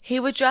 He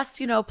would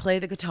just, play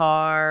the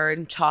guitar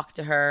and talk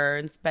to her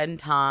and spend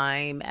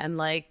time. And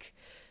like,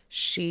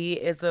 she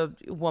is a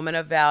woman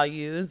of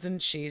values, and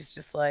she's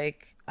just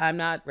like, I'm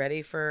not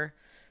ready for,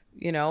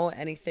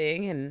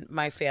 anything. And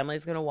my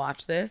family's going to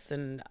watch this.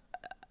 And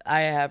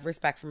I have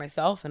respect for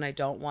myself, and I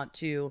don't want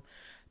to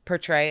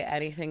portray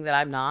anything that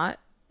I'm not.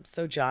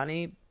 So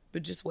Johnny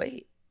would just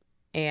wait.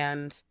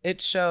 And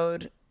it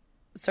showed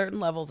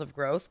certain levels of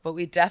growth, but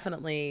we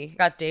definitely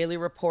got daily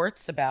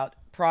reports about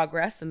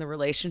progress in the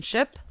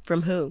relationship.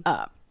 From who?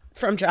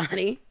 From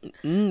Johnny.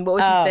 What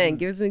was he saying?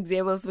 Give us an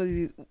example of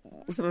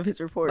some of his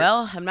reports.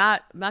 Well, I'm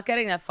not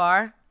getting that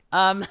far.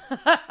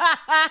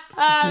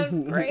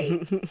 It's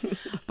great.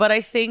 But I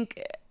think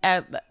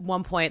at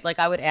one point, like,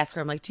 I would ask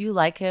her, I'm like, do you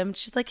like him?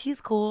 She's like, he's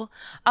cool.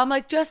 I'm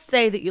like, just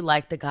say that you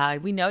like the guy.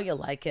 We know you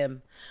like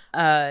him.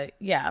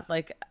 Yeah,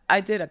 like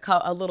I did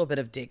a little bit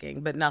of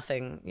digging, but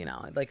nothing,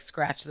 like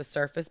scratch the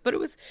surface. But it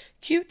was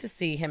cute to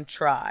see him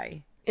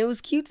try. It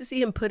was cute to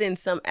see him put in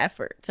some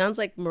effort. Sounds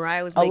like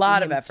Mariah was A making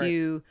lot him of effort.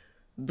 do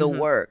the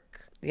work.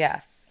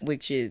 Yes.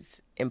 Which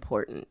is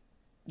important.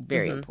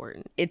 Very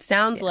important. It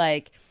sounds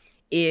like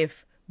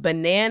if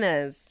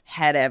Bananas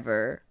had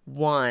ever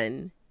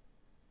won,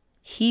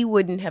 he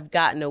wouldn't have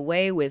gotten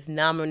away with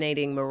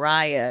nominating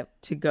Mariah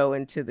to go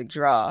into the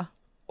draw.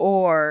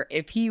 Or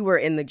if he were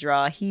in the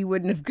draw, he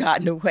wouldn't have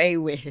gotten away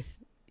with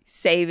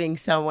saving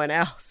someone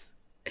else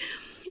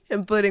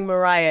and putting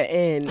Mariah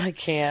in. I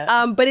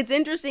can't. But it's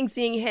interesting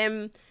seeing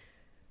him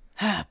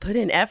put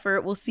in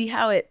effort. We'll see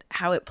how it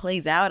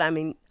plays out.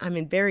 I'm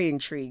very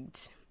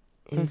intrigued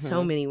in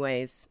so many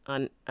ways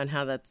on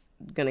how that's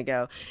gonna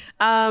go.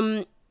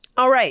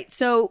 All right,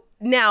 so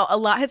now a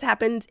lot has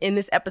happened in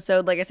this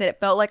episode. Like I said, it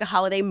felt like a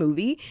holiday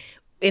movie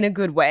in a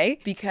good way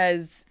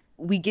because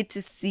we get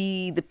to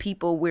see the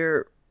people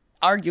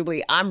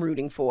I'm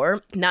rooting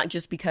for, not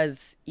just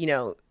because,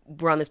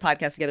 we're on this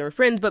podcast together and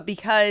friends, but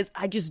because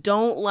I just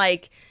don't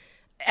like,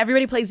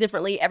 everybody plays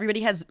differently.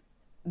 Everybody has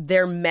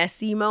their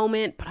messy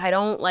moment, but I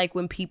don't like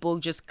when people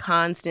just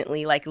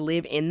constantly like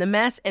live in the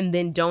mess and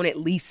then don't at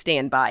least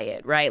stand by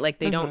it, right? Like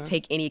they don't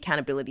take any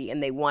accountability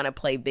and they want to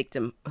play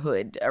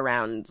victimhood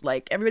around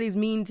like everybody's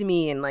mean to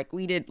me and like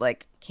we did,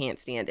 like can't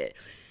stand it.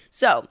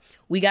 So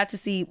we got to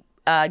see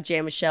Jay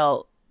and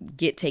Michelle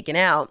get taken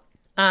out.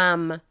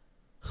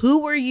 Who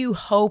were you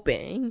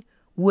hoping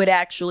would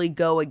actually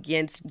go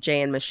against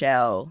Jay and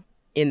Michelle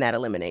in that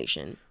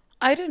elimination?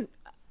 I didn't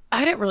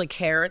really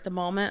care at the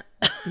moment.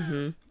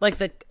 Like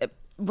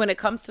when it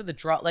comes to the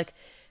draw, like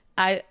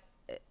I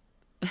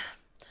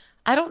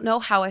don't know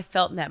how I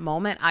felt in that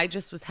moment. I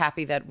just was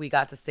happy that we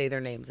got to say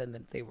their names and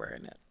that they were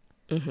in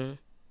it.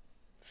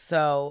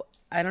 So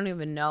I don't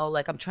even know.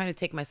 Like I'm trying to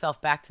take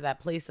myself back to that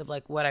place of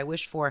like what I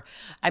wish for.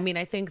 I mean,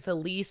 I think the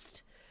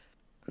least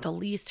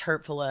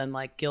hurtful and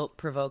like guilt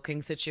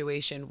provoking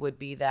situation would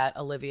be that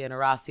Olivia and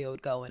Horacio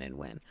would go in and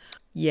win.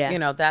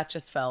 Yeah. That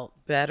just felt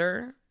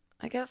better,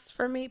 I guess,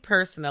 for me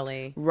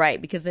personally.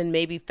 Right, because then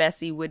maybe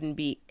Fessy wouldn't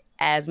be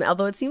as mad.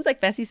 Although it seems like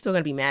Fessy's still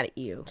going to be mad at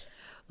you.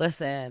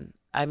 Listen,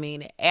 I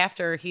mean,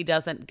 after he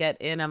doesn't get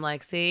in, I'm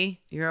like, see,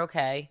 you're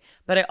okay.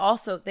 But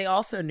they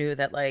also knew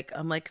that, like,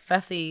 I'm like,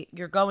 Fessy,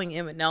 you're going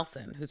in with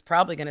Nelson, who's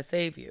probably going to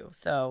save you.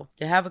 So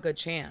you have a good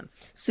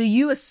chance. So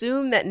you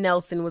assume that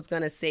Nelson was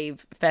going to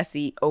save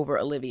Fessy over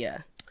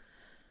Olivia?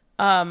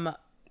 I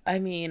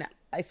mean,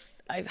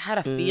 I've had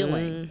a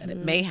feeling that it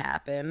may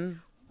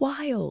happen.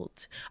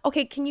 Wild.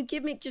 Okay, can you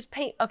give me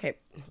paint? Okay,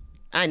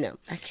 I know.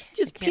 I can't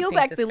Just peel paint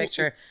back this the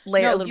picture.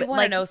 layer a No, little you bit.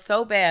 want to know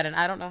so bad, and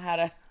I don't know how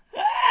to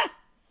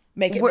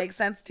make it make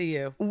sense to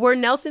you. Were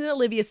Nelson and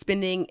Olivia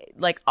spending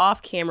like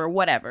off camera,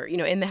 whatever,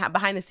 in the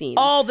behind the scenes,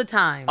 All the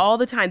time. all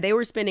the time? They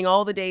were spending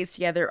all the days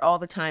together, all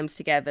the times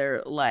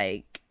together,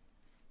 like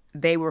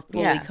they were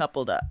fully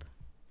coupled up.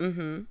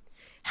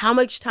 How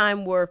much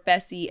time were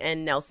Fessy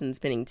and Nelson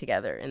spending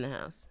together in the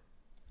house?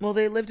 Well,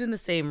 they lived in the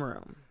same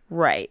room.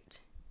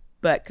 Right.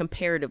 But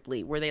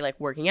comparatively, were they like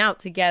working out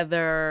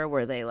together?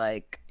 Were they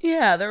like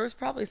Yeah, there was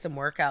probably some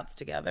workouts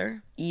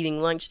together.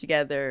 eating lunch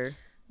together?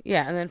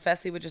 Yeah, and then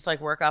Fessy would just like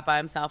work out by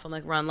himself and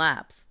like run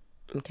laps.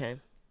 Okay.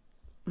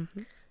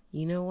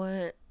 You know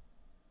what?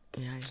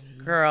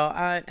 Girl,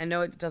 I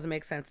know it doesn't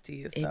make sense to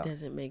you. So. It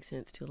doesn't make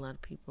sense to a lot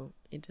of people.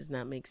 It does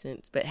not make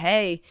sense. But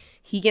hey,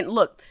 he can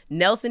look.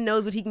 Nelson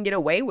knows what he can get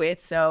away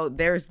with, so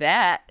there's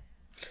that.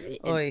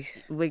 Oy.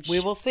 Which we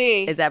will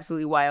see. Is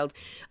absolutely wild.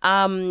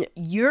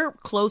 You're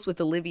close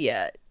with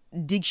Olivia.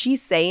 Did she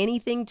say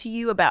anything to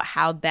you about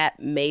how that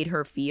made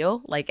her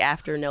feel? Like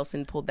after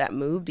Nelson pulled that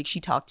move, did she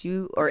talk to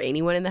you or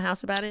anyone in the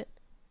house about it?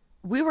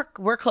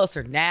 We're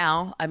closer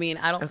now. I mean,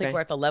 I don't think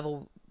we're at the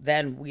level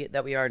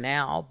that we are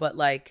now, but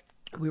like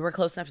we were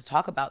close enough to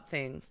talk about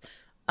things.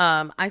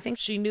 I think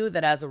she knew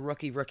that as a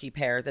rookie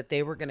pair that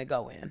they were going to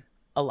go in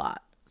a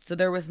lot. So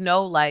there was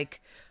no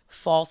like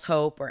false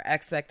hope or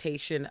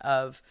expectation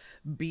of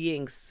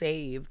being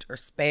saved or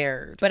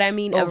spared. But I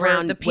mean, over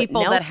around the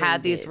people that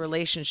had these did.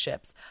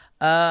 relationships.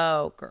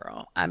 Oh,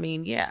 girl. I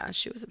mean, yeah,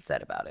 she was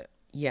upset about it.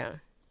 Yeah.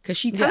 Because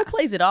she kind of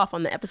plays it off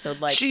on the episode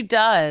like... She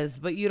does,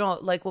 but you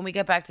don't... Like, when we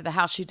get back to the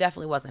house, she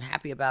definitely wasn't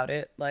happy about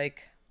it.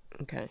 Like...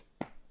 Okay,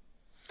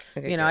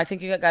 you know, I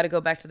think you got to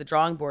go back to the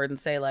drawing board and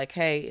say, like,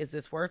 hey, is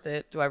this worth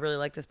it? Do I really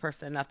like this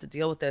person enough to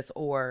deal with this?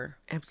 Or...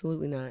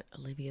 Absolutely not.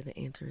 Olivia, the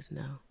answer is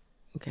no.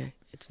 Okay,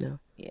 it's no.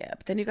 Yeah,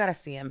 but then you got to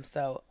see him,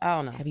 so I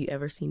don't know. Have you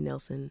ever seen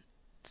Nelson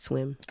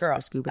swim Girl,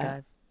 or scuba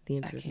dive? The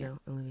answer is no,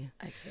 Olivia.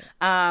 I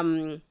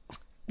can't.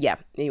 Yeah,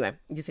 anyway,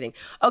 just kidding.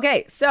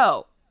 Okay,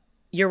 so...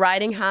 You're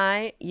riding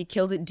high. You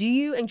killed it. Do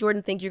you and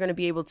Jordan think you're going to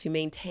be able to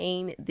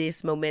maintain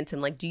this momentum?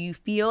 Like, do you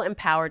feel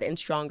empowered and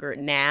stronger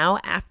now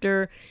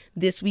after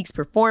this week's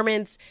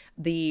performance,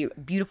 the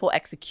beautiful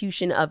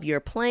execution of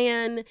your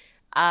plan?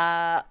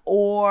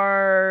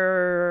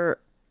 Or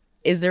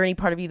is there any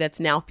part of you that's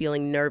now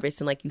feeling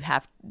nervous and like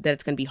that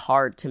it's going to be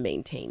hard to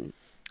maintain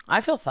I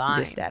feel fine.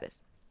 this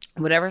status?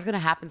 Whatever's going to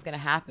happen is going to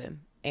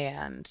happen.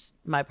 And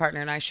my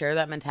partner and I share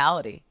that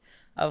mentality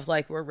of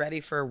like, we're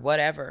ready for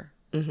whatever.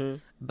 Mm-hmm.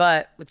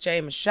 But with Jay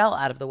and Michelle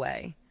out of the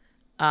way,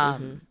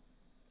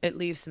 it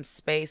leaves some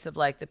space of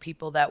like the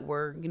people that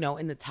were, you know,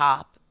 in the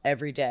top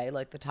every day,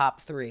 like the top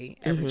 3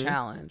 every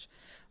challenge.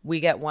 We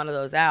get one of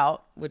those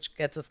out, which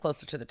gets us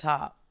closer to the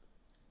top.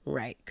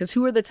 Right. Because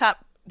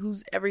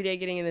who's every day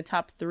getting in the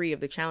top 3 of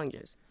the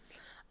challenges?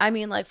 I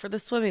mean, like for the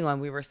swimming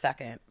one, we were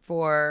second.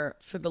 For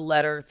the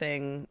letter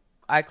thing,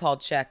 I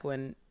called check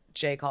when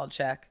Jay called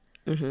check.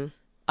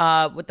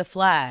 Mm-hmm. With the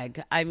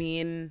flag, I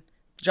mean...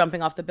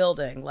 jumping off the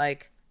building,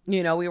 like,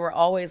 you know, we were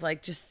always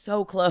like just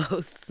so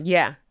close.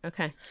 Yeah.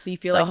 Okay. So you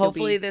feel so like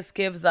hopefully this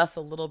gives us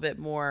a little bit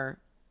more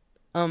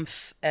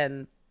oomph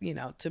and, you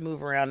know, to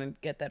move around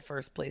and get that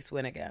first place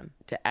win again.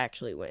 To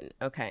actually win.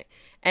 Okay.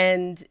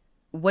 And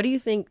what do you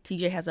think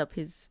TJ has up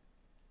his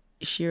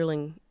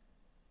shearling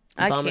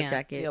bomber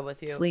jacket deal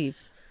with you.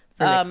 sleeve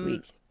for next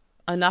week?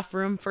 Enough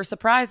room for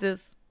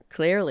surprises.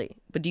 Clearly.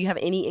 But do you have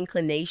any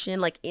inclination,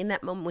 like in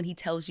that moment when he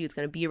tells you it's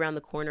going to be around the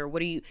corner,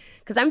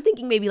 because I'm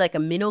thinking maybe like a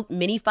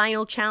mini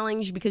final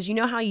challenge, because you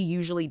know how he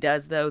usually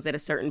does those at a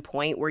certain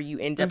point where you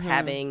end up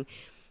having,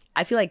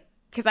 I feel like,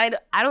 because I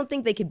don't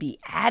think they could be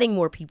adding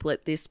more people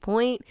at this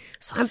point.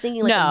 So I'm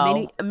thinking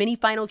like a mini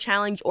final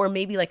challenge, or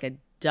maybe like a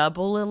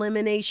double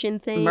elimination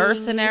thing.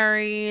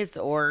 Mercenaries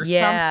or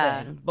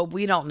something. But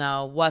we don't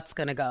know what's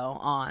going to go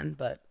on,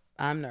 but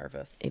I'm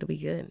nervous. It'll be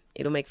good.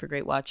 It'll make for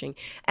great watching.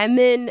 And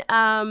then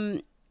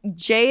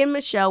Jay and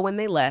Michelle, when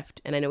they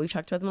left, and I know we've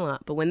talked about them a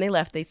lot, but when they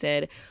left, they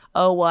said,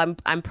 oh, well,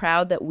 I'm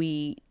proud that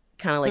we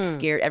kind of like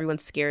scared,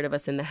 everyone's scared of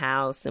us in the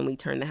house, and we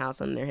turned the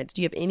house on their heads.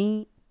 Do you have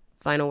any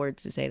final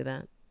words to say to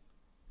that?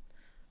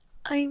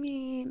 I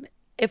mean,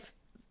 if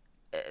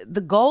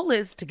the goal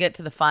is to get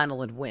to the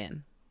final and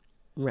win.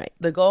 Right.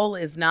 The goal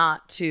is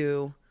not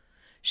to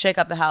shake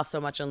up the house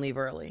so much and leave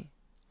early.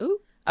 Ooh.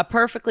 A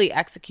perfectly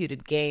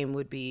executed game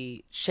would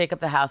be shake up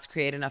the house,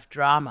 create enough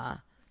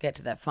drama, get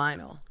to that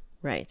final.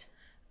 Right.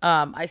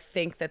 I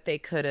think that they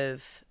could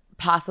have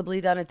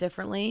possibly done it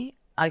differently.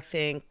 I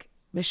think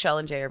Michelle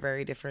and Jay are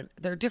very different.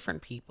 They're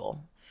different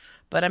people.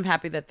 But I'm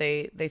happy that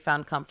they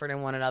found comfort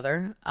in one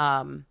another.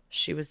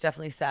 She was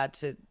definitely sad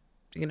to,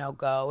 you know,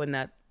 go, and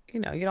that, you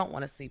know, you don't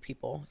want to see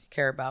people you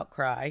care about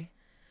cry.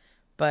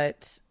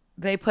 But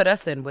they put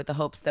us in with the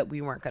hopes that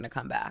we weren't going to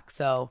come back.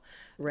 So,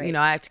 you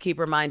know, I have to keep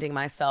reminding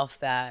myself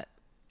that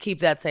keep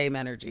that same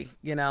energy,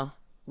 you know?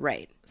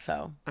 Right.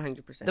 So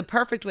 100%. The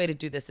perfect way to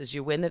do this is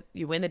you win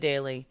the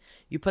daily,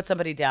 you put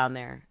somebody down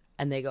there,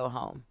 and they go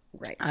home.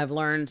 Right. I've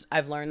learned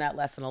that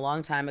lesson a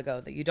long time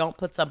ago, that you don't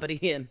put somebody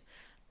in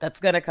that's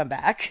going to come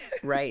back.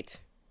 Right.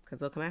 Because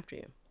they'll come after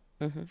you.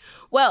 Mm-hmm.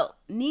 Well,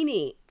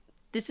 Nene,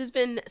 this has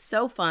been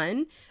so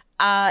fun.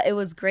 It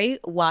was great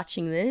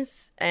watching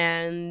this,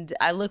 and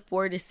I look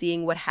forward to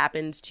seeing what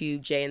happens to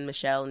Jay and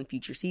Michelle in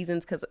future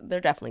seasons, because they're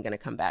definitely going to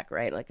come back,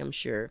 right? Like, I'm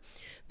sure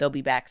they'll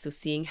be back. So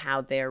seeing how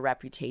their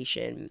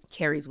reputation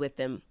carries with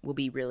them will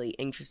be really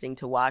interesting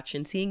to watch.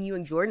 And seeing you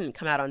and Jordan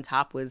come out on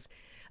top was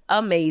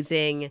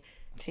amazing.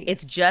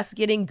 It's just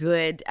getting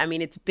good. I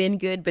mean, it's been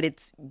good, but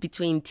it's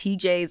between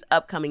TJ's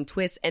upcoming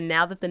twists, and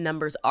now that the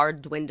numbers are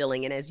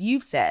dwindling, and as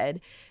you've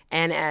said,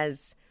 and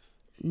as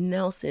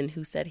Nelson,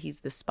 who said he's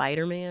the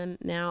Spider-Man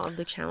now of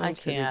the challenge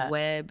because his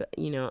web,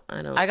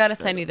 I got to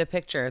send you the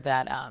picture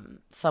that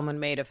someone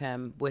made of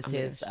him with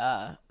his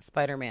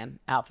Spider-Man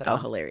outfit on.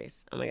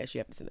 Hilarious. Oh my gosh, you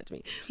have to send that to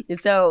me.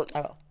 So,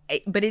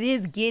 but it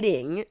is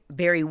getting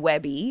very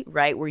webby,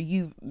 right? Where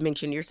you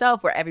mentioned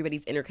yourself, where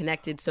everybody's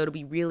interconnected. So it'll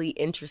be really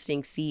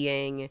interesting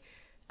seeing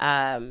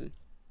how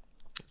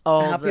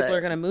people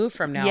are going to move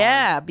from now on.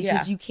 Yeah,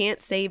 because you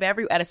can't save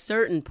at a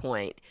certain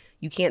point.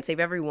 You can't save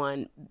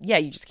everyone. Yeah,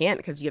 you just can't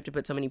because you have to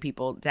put so many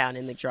people down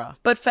in the draw.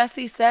 But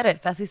Fessy said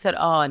it. Fessy said,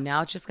 and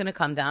now it's just going to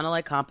come down to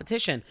like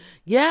competition.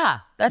 Yeah,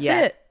 that's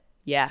it.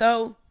 Yeah.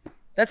 So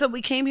that's what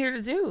we came here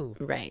to do.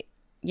 Right.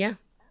 Yeah,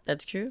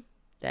 that's true.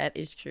 That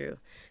is true.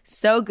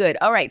 So good.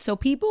 All right. So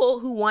people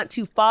who want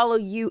to follow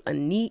you,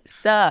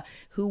 Aneesa,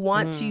 who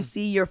want to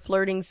see your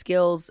flirting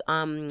skills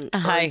on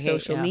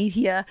social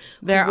media.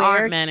 There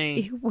aren't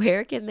many.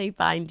 Where can they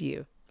find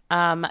you?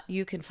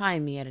 You can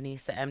find me at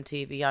Aneesa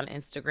MTV on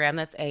Instagram.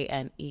 That's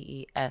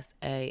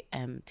ANEESA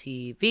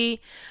MTV.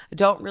 I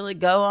don't really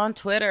go on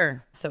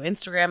Twitter. So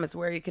Instagram is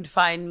where you can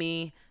find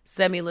me.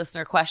 Send me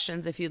listener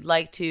questions if you'd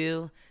like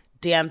to.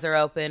 DMs are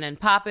open and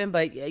popping,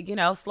 but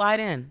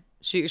slide in.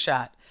 Shoot your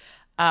shot.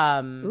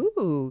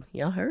 Ooh,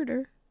 y'all heard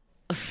her.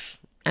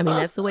 I mean,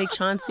 that's the way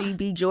Chauncey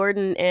B.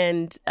 Jordan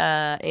and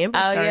Amber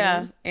started. Oh,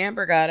 yeah.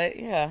 Amber got it.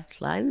 Yeah.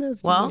 Sliding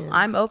those DMs. Well,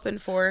 I'm open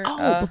for...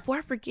 before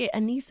I forget,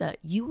 Aneesa,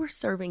 you were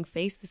serving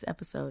face this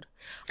episode.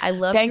 I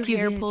love your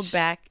hair pulled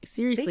back.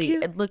 Seriously,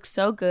 it looks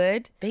so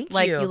good. Thank you.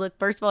 Like, you look,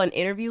 first of all, an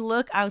interview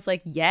look. I was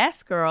like,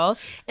 yes, girl.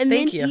 And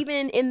then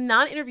even in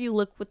non-interview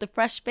look with the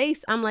fresh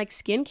face, I'm like,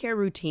 skincare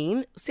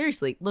routine.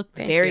 Seriously, look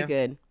very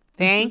good.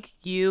 Thank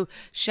you.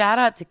 Shout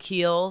out to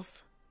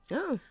Kiehl's.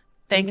 Oh,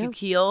 thank you,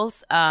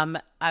 Kiehl's.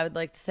 I would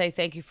like to say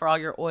thank you for all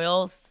your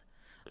oils.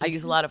 I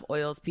use a lot of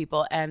oils,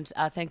 people. And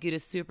thank you to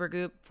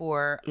Supergoop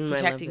for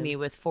protecting me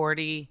with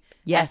 40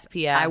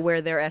 SPF. I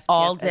wear their SPF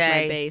all day,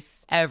 as my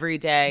base. Every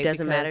day.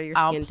 Doesn't matter your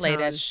skin I'll play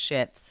tone. as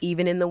shits.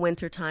 Even in the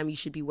wintertime, you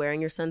should be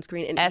wearing your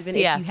sunscreen. And SPF, even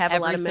if you have a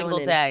lot of every single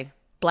melanin, day.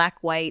 Black,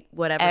 white,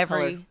 whatever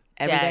Every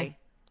color. day.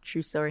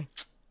 True story.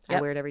 Yep.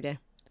 I wear it every day.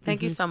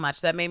 Thank you so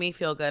much. That made me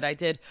feel good. I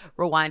did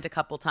rewind a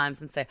couple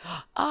times and say,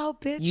 "Oh,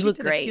 bitch, you look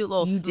did great. A cute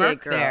little you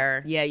smirk did, girl.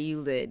 there." Yeah,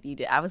 you did. You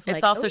did. I was like,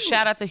 it's also ooh.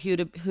 shout out to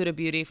Huda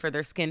Beauty for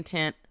their skin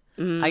tint.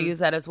 I use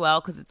that as well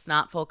because it's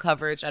not full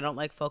coverage. I don't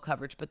like full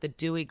coverage, but the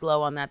dewy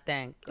glow on that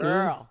thing,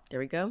 girl. There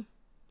we go.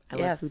 I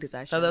love Huda's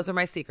eyeshadow. So those are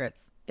my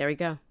secrets. There we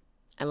go.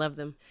 I love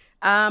them.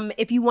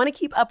 If you want to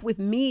keep up with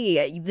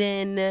me,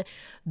 then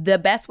the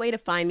best way to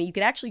find me, you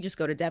could actually just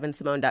go to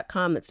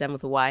devynsimone.com. That's Devyn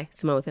with a Y,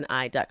 Simone with an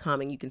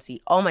I.com, and you can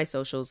see all my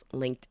socials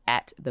linked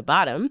at the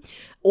bottom.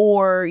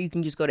 Or you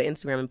can just go to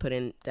Instagram and put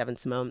in Devyn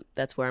Simone.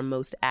 That's where I'm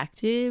most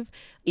active.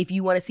 If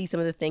you want to see some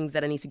of the things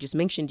that Aneesa just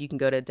mentioned, you can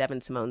go to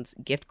Devyn Simone's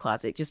gift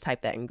closet. Just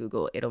type that in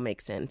Google. It'll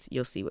make sense.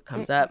 You'll see what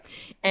comes up.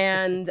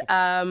 And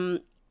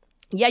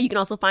you can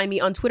also find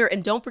me on Twitter.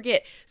 And don't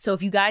forget, so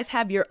if you guys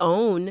have your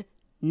own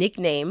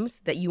nicknames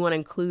that you want to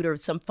include or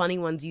some funny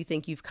ones you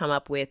think you've come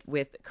up with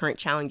current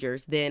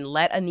challengers, then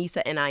let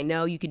Aneesa and I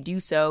know. You can do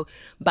so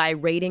by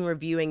rating,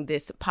 reviewing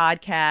this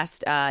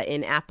podcast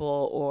in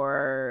Apple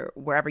or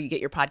wherever you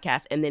get your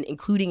podcast, and then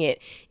including it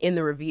in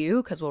the review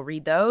because we'll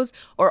read those,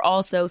 or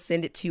also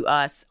send it to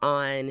us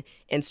on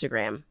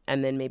Instagram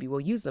and then maybe we'll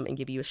use them and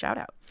give you a shout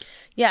out.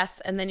 Yes,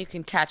 and then you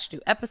can catch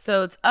new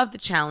episodes of The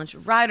Challenge,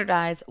 Ride or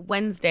Dies,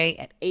 Wednesday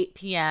at 8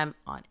 p.m.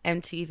 on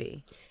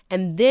MTV.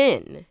 And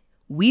then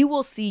we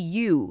will see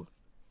you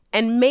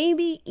and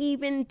maybe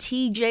even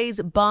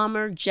TJ's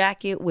bomber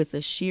jacket with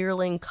a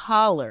shearling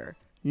collar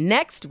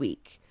next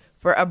week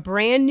for a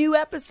brand new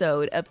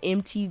episode of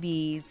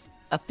MTV's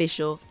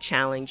official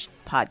challenge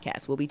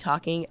podcast. We'll be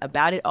talking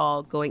about it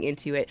all, going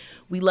into it.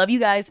 We love you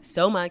guys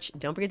so much.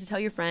 Don't forget to tell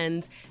your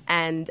friends.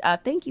 And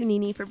thank you,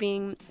 Nene, for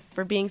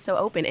being so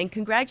open. And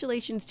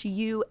congratulations to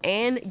you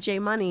and J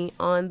Money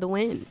on the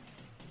win.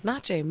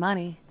 Not J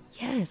Money.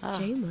 Yes,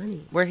 J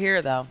Money. We're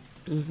here though.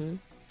 Mm-hmm.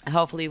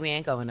 Hopefully we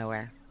ain't going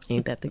nowhere.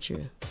 Ain't that the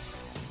truth?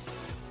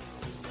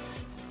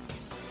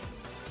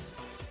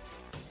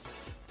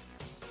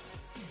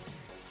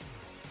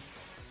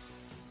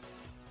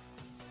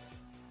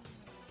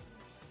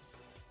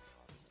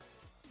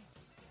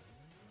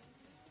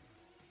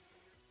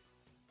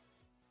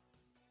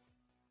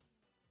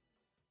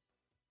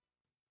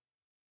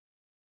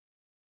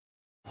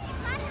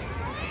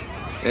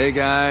 Hey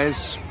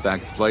guys,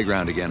 back at the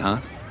playground again, huh?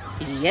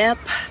 Yep.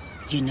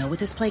 You know what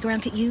this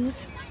playground could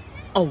use?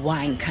 A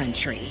wine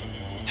country.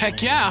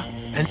 Heck yeah,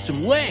 and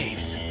some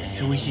waves,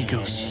 so we could go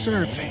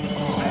surfing.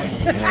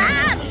 Oh, yeah.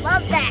 Ah,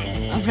 love that.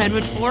 A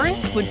redwood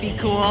forest would be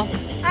cool.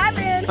 I'm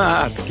in.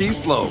 Ah, ski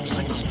slopes.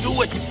 Let's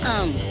do it.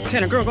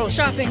 Can a girl go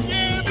shopping?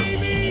 Yeah,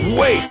 baby.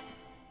 Wait!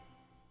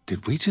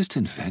 Did we just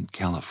invent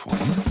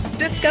California?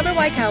 Discover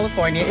why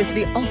California is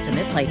the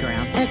ultimate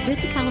playground at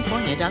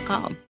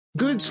visitcalifornia.com.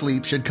 Good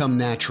sleep should come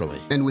naturally,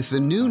 and with the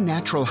new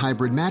Natural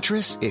Hybrid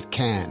mattress, it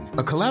can.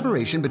 A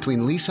collaboration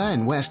between Lisa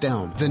and West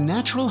Elm, the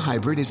Natural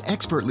Hybrid is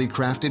expertly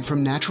crafted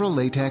from natural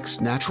latex,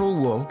 natural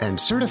wool, and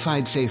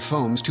certified safe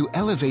foams to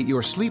elevate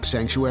your sleep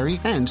sanctuary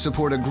and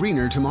support a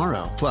greener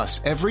tomorrow. Plus,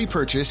 every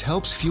purchase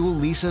helps fuel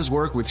Lisa's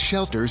work with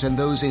shelters and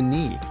those in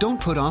need. Don't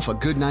put off a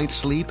good night's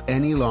sleep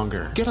any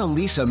longer. Get a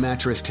Lisa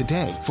mattress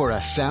today for a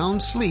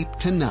sound sleep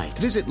tonight.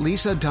 Visit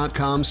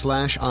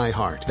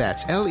lisa.com/iHeart.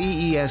 That's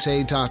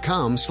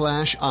LEESA.com/iHeart.